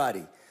offer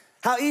anybody.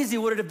 How easy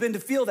would it have been to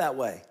feel that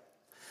way?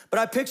 But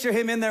I picture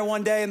him in there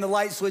one day and the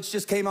light switch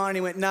just came on and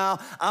he went, no,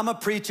 I'm a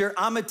preacher,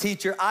 I'm a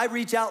teacher. I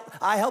reach out,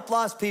 I help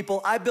lost people,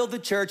 I build the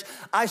church,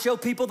 I show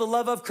people the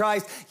love of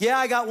Christ. Yeah,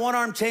 I got one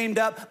arm chained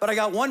up, but I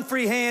got one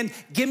free hand.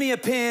 Give me a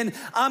pen.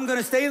 I'm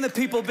gonna stay in the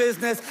people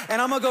business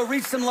and I'm gonna go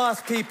reach some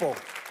lost people.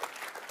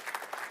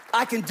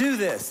 I can do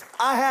this.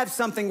 I have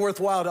something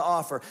worthwhile to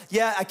offer.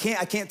 Yeah, I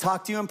can't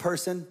talk to you in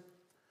person.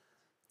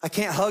 I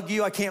can't hug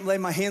you. I can't lay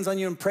my hands on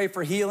you and pray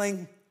for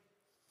healing.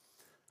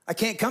 I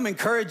can't come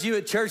encourage you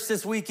at church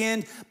this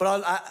weekend,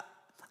 but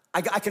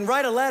I can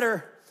write a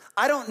letter.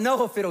 I don't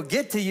know if it'll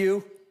get to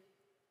you,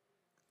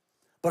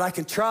 but I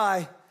can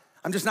try.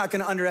 I'm just not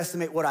gonna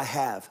underestimate what I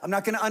have. I'm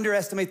not gonna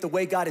underestimate the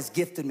way God has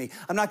gifted me.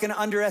 I'm not gonna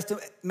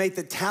underestimate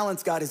the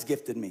talents God has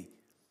gifted me.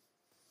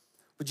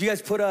 Would you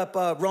guys put up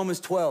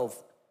Romans 12?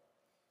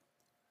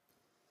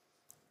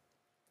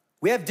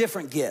 We have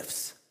different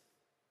gifts.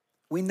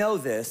 We know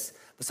this,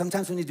 but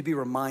sometimes we need to be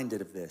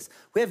reminded of this.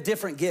 We have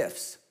different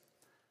gifts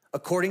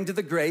according to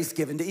the grace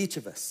given to each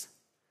of us.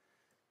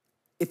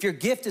 If your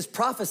gift is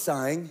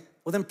prophesying,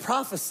 well then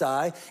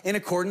prophesy in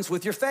accordance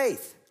with your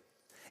faith.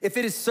 If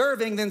it is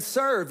serving, then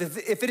serve.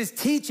 If it is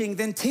teaching,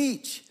 then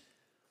teach.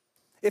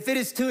 If it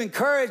is to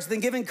encourage, then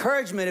give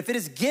encouragement. If it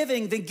is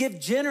giving, then give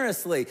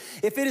generously.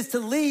 If it is to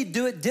lead,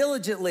 do it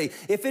diligently.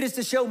 If it is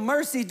to show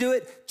mercy, do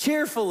it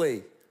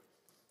cheerfully.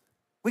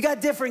 We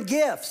got different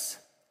gifts.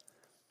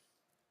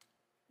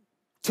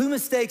 Two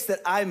mistakes that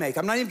I make,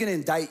 I'm not even gonna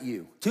indict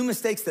you. Two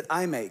mistakes that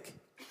I make.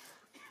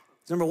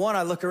 Number one,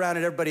 I look around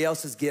at everybody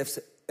else's gifts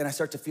and I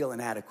start to feel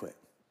inadequate.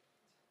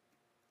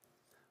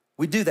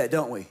 We do that,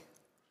 don't we?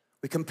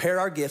 We compare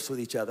our gifts with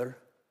each other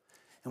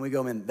and we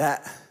go, man,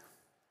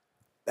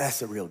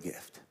 that's a real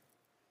gift.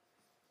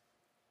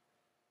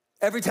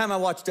 Every time I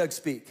watch Doug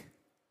speak,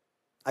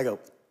 I go,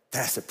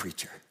 that's a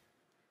preacher.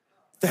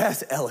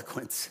 That's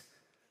eloquence.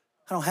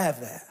 I don't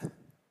have that.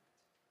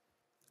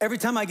 Every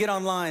time I get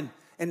online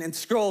and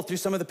scroll through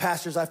some of the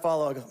pastors I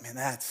follow, I go, man,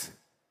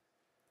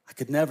 I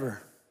could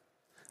never.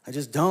 I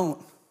just don't.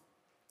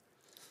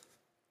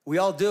 We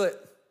all do it.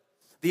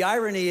 The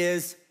irony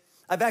is,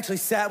 I've actually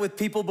sat with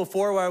people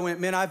before where I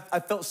went, man, I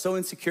felt so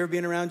insecure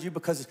being around you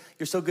because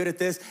you're so good at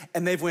this.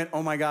 And they've went,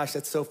 oh my gosh,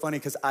 that's so funny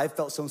because I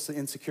felt so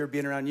insecure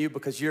being around you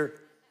because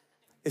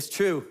it's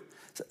true.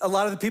 A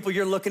lot of the people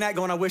you're looking at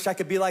going, I wish I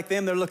could be like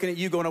them. They're looking at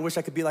you going, I wish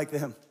I could be like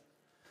them.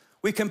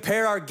 We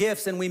compare our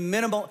gifts and we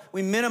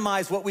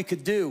minimize what we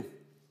could do.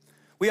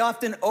 We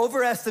often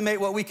overestimate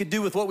what we could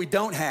do with what we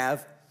don't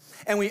have,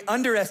 and we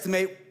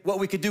underestimate what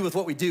we could do with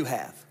what we do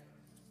have.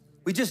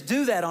 We just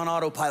do that on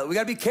autopilot. We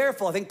gotta be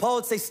careful. I think Paul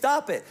would say,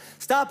 stop it.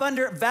 Stop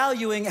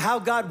undervaluing how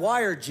God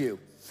wired you.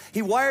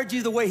 He wired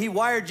you the way he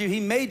wired you. He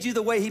made you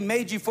the way he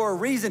made you for a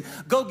reason.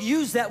 Go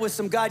use that with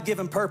some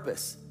God-given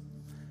purpose.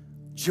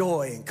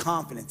 Joy and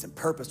confidence and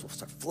purpose will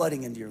start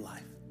flooding into your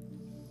life.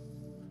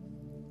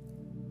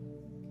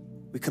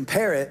 We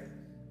compare it,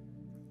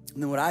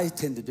 and then what I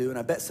tend to do, and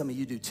I bet some of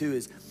you do too,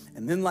 is,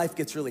 and then life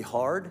gets really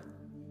hard,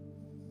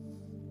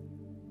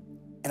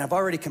 and I've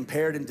already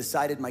compared and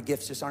decided my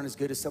gifts just aren't as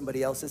good as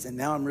somebody else's, and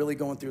now I'm really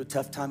going through a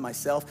tough time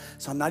myself,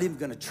 so I'm not even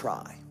gonna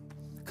try,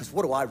 because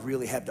what do I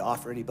really have to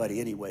offer anybody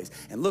anyways?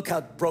 And look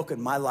how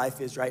broken my life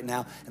is right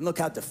now, and look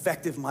how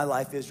defective my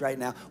life is right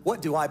now.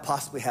 What do I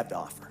possibly have to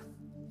offer?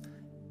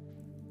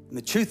 And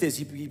the truth is,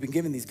 you've been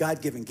given these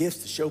God-given gifts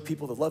to show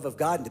people the love of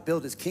God and to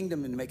build his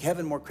kingdom and to make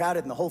heaven more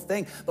crowded and the whole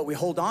thing, but we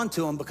hold on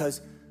to them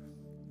because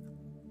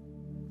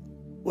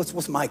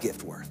what's my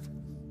gift worth? You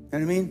know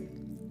what I mean?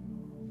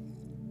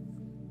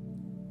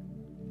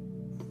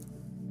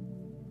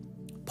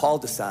 Paul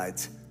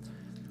decides,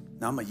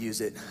 now I'm gonna use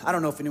it. I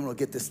don't know if anyone will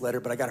get this letter,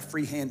 but I got a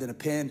free hand and a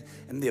pen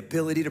and the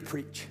ability to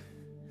preach.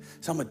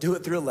 So I'm gonna do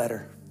it through a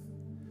letter.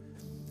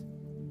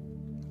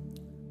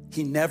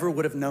 He never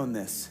would have known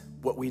this,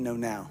 what we know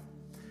now.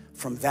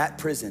 From that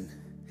prison,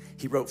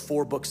 he wrote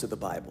 4 books of the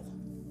Bible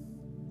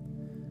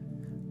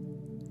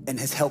and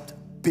has helped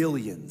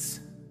billions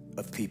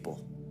of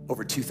people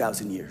over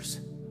 2,000 years.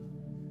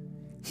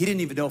 He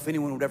didn't even know if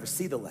anyone would ever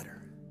see the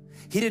letter.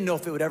 He didn't know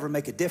if it would ever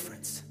make a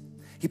difference.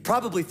 He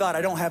probably thought,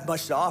 I don't have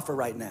much to offer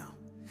right now.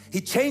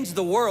 He changed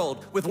the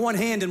world with one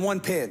hand and one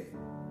pen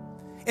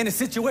in a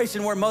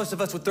situation where most of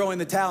us would throw in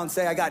the towel and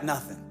say, I got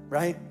nothing,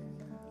 right?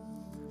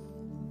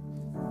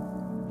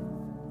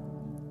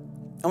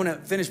 I wanna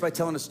finish by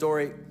telling a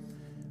story.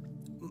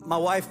 My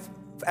wife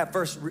at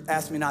first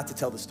asked me not to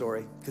tell the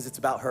story because it's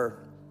about her.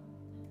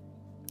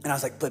 And I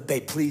was like, but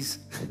babe, please.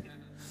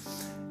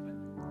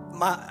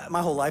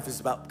 My whole life is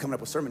about coming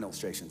up with sermon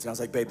illustrations. And I was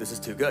like, babe, this is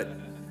too good.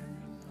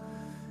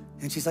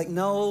 And she's like,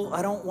 no,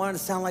 I don't want it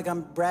to sound like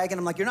I'm bragging.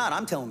 I'm like, you're not,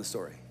 I'm telling the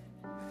story.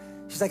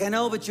 She's like, I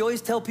know, but you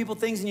always tell people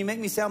things and you make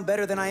me sound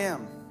better than I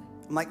am.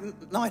 I'm like,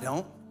 no, I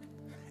don't.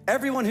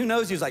 Everyone who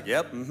knows you is like,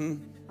 yep,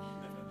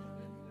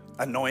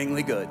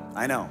 Annoyingly good,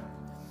 I know.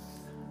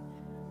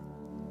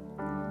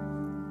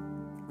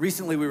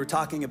 Recently, we were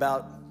talking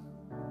about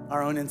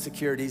our own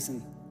insecurities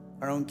and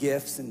our own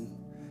gifts and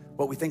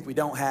what we think we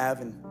don't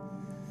have. And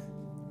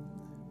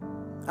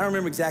I don't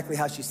remember exactly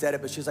how she said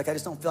it, but she was like, I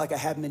just don't feel like I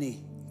have many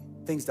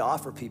things to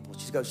offer people.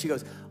 She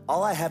goes,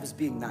 all I have is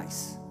being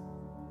nice.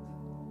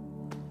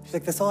 She's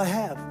like, that's all I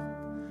have.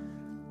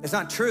 It's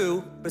not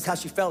true, but it's how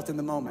she felt in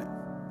the moment.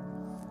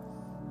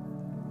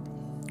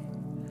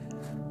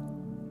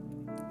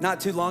 Not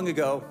too long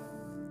ago,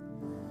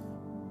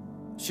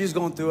 she was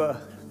going through a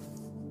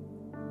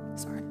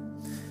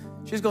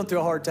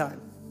hard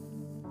time.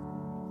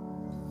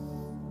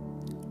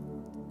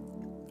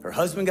 Her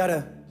husband got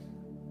a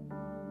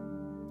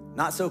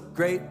not so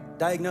great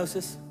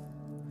diagnosis.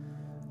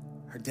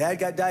 Her dad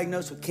got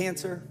diagnosed with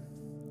cancer.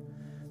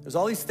 There's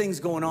all these things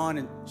going on,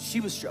 and she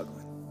was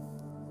struggling.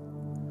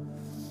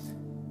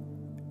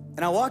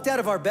 And I walked out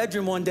of our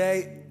bedroom one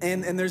day,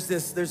 and there's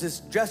this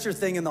dresser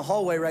thing in the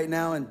hallway right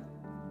now, and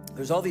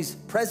there's all these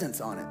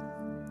presents on it.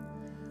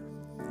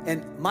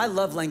 And my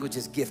love language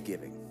is gift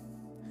giving,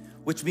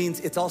 which means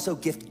it's also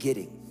gift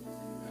getting.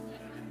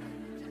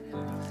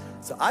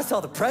 So I saw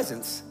the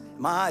presents,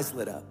 my eyes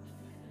lit up.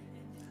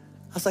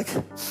 I was like,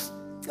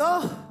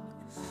 oh,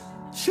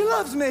 she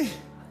loves me.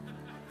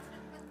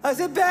 I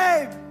said,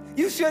 babe,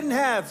 you shouldn't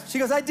have. She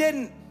goes, I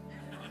didn't.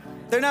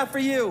 They're not for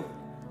you.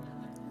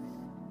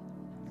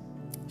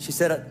 She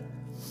said,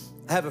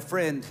 I have a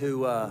friend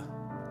who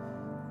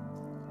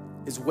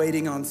is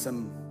waiting on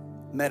some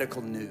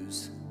medical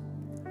news.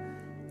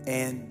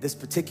 And this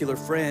particular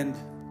friend,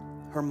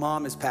 her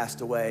mom has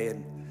passed away,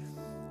 and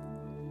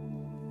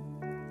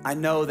I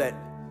know that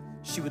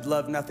she would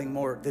love nothing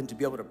more than to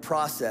be able to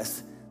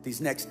process these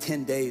next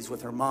 10 days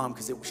with her mom,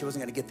 because she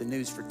wasn't gonna get the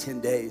news for 10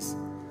 days.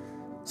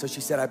 So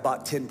she said, I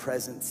bought 10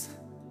 presents,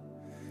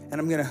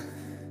 and I'm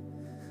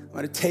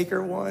gonna take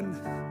her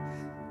one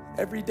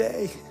every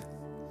day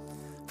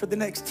for the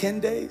next 10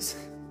 days.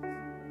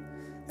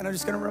 And I'm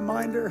just gonna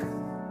remind her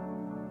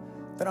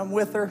that I'm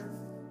with her,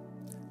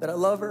 that I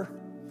love her,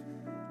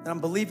 that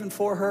I'm believing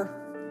for her.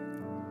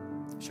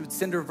 She would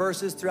send her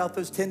verses throughout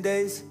those 10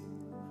 days.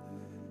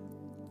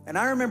 And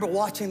I remember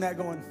watching that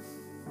going,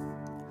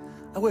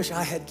 I wish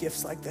I had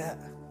gifts like that.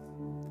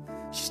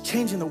 She's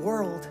changing the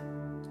world.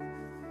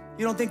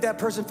 You don't think that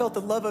person felt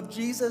the love of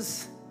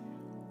Jesus?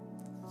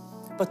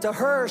 But to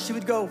her, she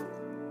would go,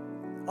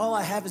 all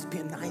I have is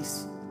being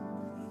nice.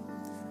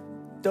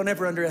 Don't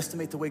ever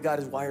underestimate the way God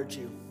has wired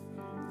you.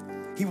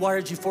 He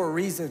wired you for a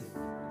reason.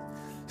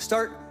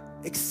 Start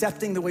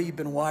accepting the way you've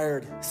been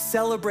wired,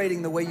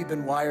 celebrating the way you've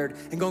been wired,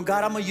 and going,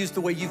 God, I'm gonna use the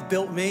way you've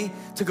built me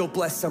to go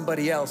bless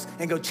somebody else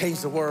and go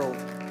change the world.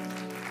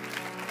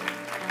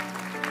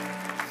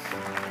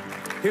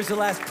 Here's the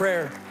last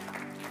prayer.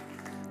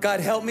 God,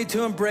 help me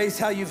to embrace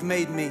how you've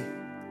made me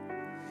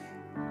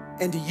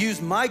and to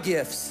use my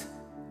gifts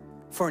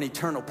for an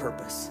eternal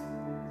purpose.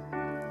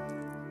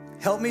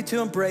 Help me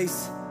to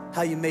embrace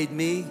how you made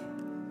me,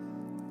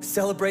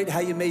 celebrate how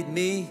you made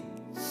me,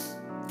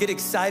 get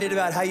excited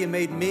about how you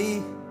made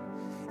me,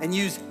 and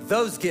use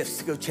those gifts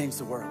to go change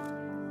the world,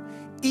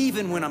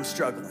 even when I'm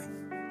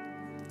struggling.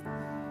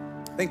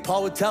 I think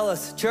Paul would tell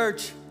us,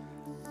 church,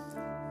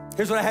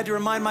 here's what I had to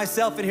remind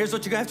myself, and here's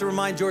what you're gonna have to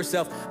remind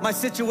yourself. My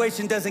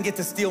situation doesn't get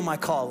to steal my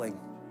calling.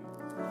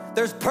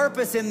 There's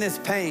purpose in this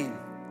pain.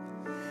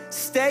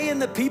 Stay in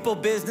the people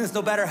business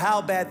no matter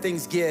how bad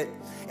things get,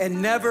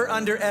 and never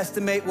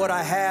underestimate what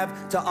I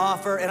have to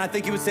offer. And I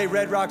think he would say,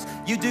 Red Rocks,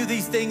 you do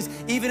these things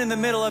even in the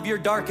middle of your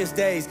darkest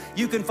days.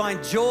 You can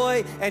find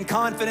joy and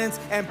confidence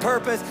and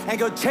purpose and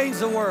go change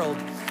the world.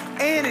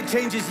 And it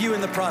changes you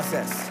in the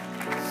process.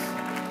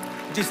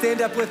 Would you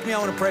stand up with me? I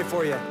wanna pray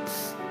for you.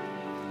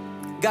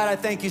 God, I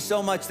thank you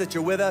so much that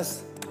you're with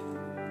us.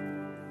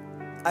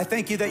 I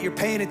thank you that you're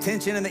paying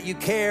attention and that you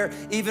care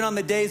even on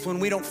the days when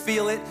we don't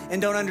feel it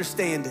and don't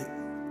understand it.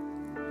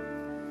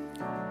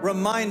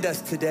 Remind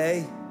us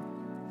today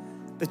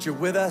that you're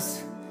with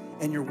us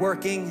and you're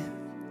working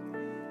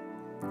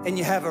and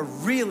you have a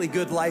really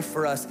good life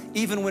for us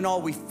even when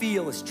all we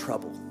feel is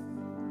trouble.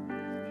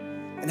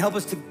 And help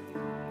us to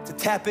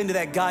tap into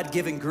that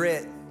God-given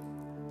grit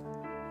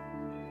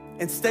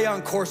and stay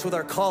on course with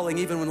our calling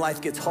even when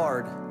life gets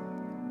hard,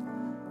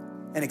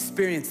 and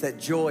experience that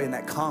joy and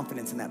that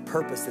confidence and that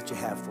purpose that you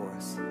have for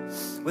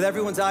us. With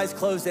everyone's eyes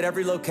closed at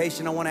every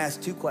location, I wanna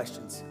ask two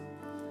questions.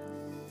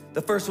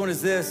 The first one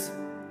is this.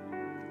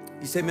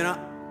 You say, man,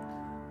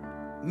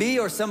 me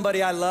or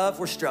somebody I love,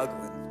 we're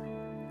struggling.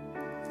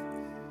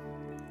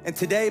 And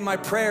today my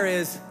prayer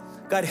is,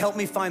 God, help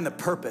me find the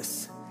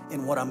purpose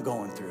in what I'm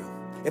going through.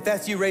 If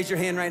that's you, raise your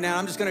hand right now.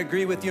 I'm just gonna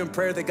agree with you in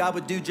prayer that God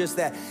would do just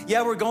that.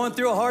 Yeah, we're going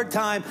through a hard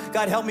time.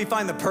 God, help me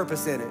find the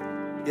purpose in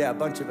it. Yeah, a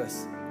bunch of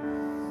us.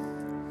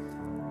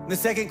 The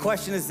second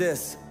question is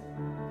this.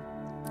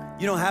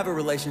 You don't have a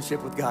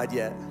relationship with God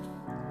yet.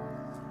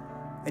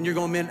 And you're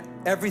going, man,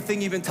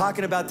 everything you've been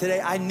talking about today,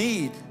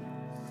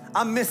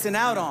 I'm missing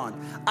out on.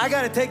 I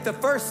gotta take the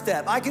first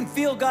step. I can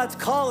feel God's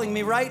calling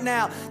me right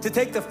now to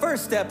take the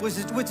first step, which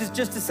is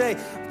just to say,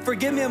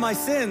 forgive me of my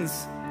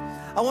sins.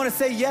 I want to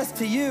say yes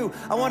to you.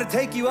 I want to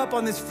take you up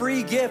on this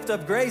free gift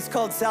of grace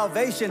called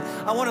salvation.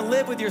 I want to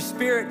live with your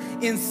Spirit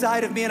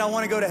inside of me, and I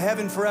want to go to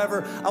heaven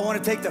forever. I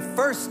want to take the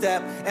first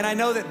step, and I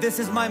know that this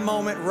is my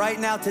moment right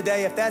now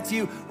today. If that's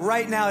you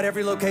right now at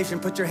every location,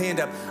 put your hand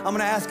up. I'm going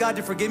to ask God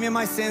to forgive me of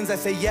my sins. I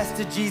say yes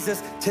to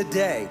Jesus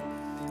today.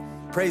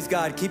 Praise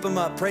God. Keep them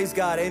up. Praise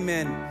God.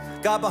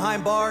 Amen. God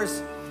behind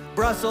bars,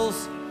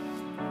 Brussels,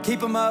 keep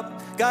them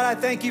up. God, I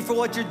thank you for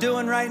what you're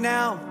doing right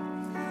now.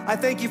 I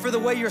thank you for the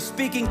way you're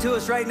speaking to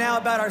us right now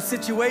about our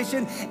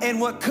situation and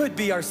what could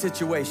be our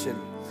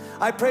situation.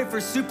 I pray for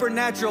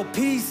supernatural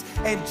peace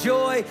and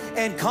joy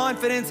and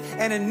confidence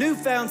and a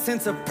newfound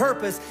sense of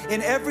purpose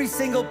in every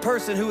single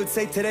person who would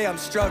say, today I'm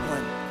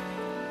struggling.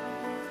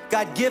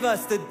 God, give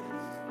us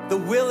the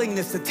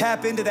willingness to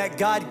tap into that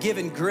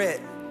God-given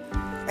grit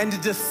and to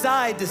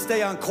decide to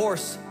stay on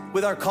course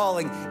with our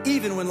calling,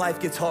 even when life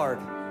gets hard.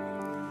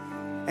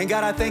 And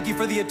God, I thank you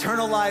for the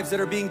eternal lives that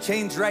are being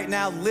changed right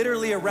now,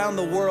 literally around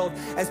the world,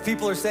 as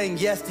people are saying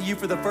yes to you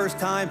for the first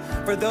time.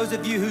 For those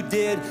of you who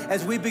did,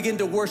 as we begin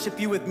to worship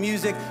you with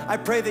music, I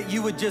pray that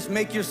you would just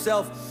make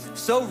yourself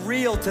so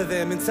real to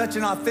them in such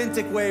an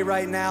authentic way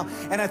right now.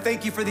 And I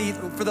thank you for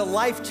the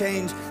life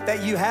change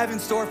that you have in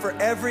store for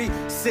every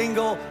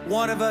single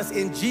one of us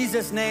in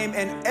Jesus' name.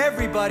 And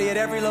everybody at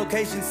every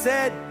location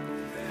said,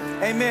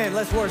 amen.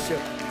 Let's worship.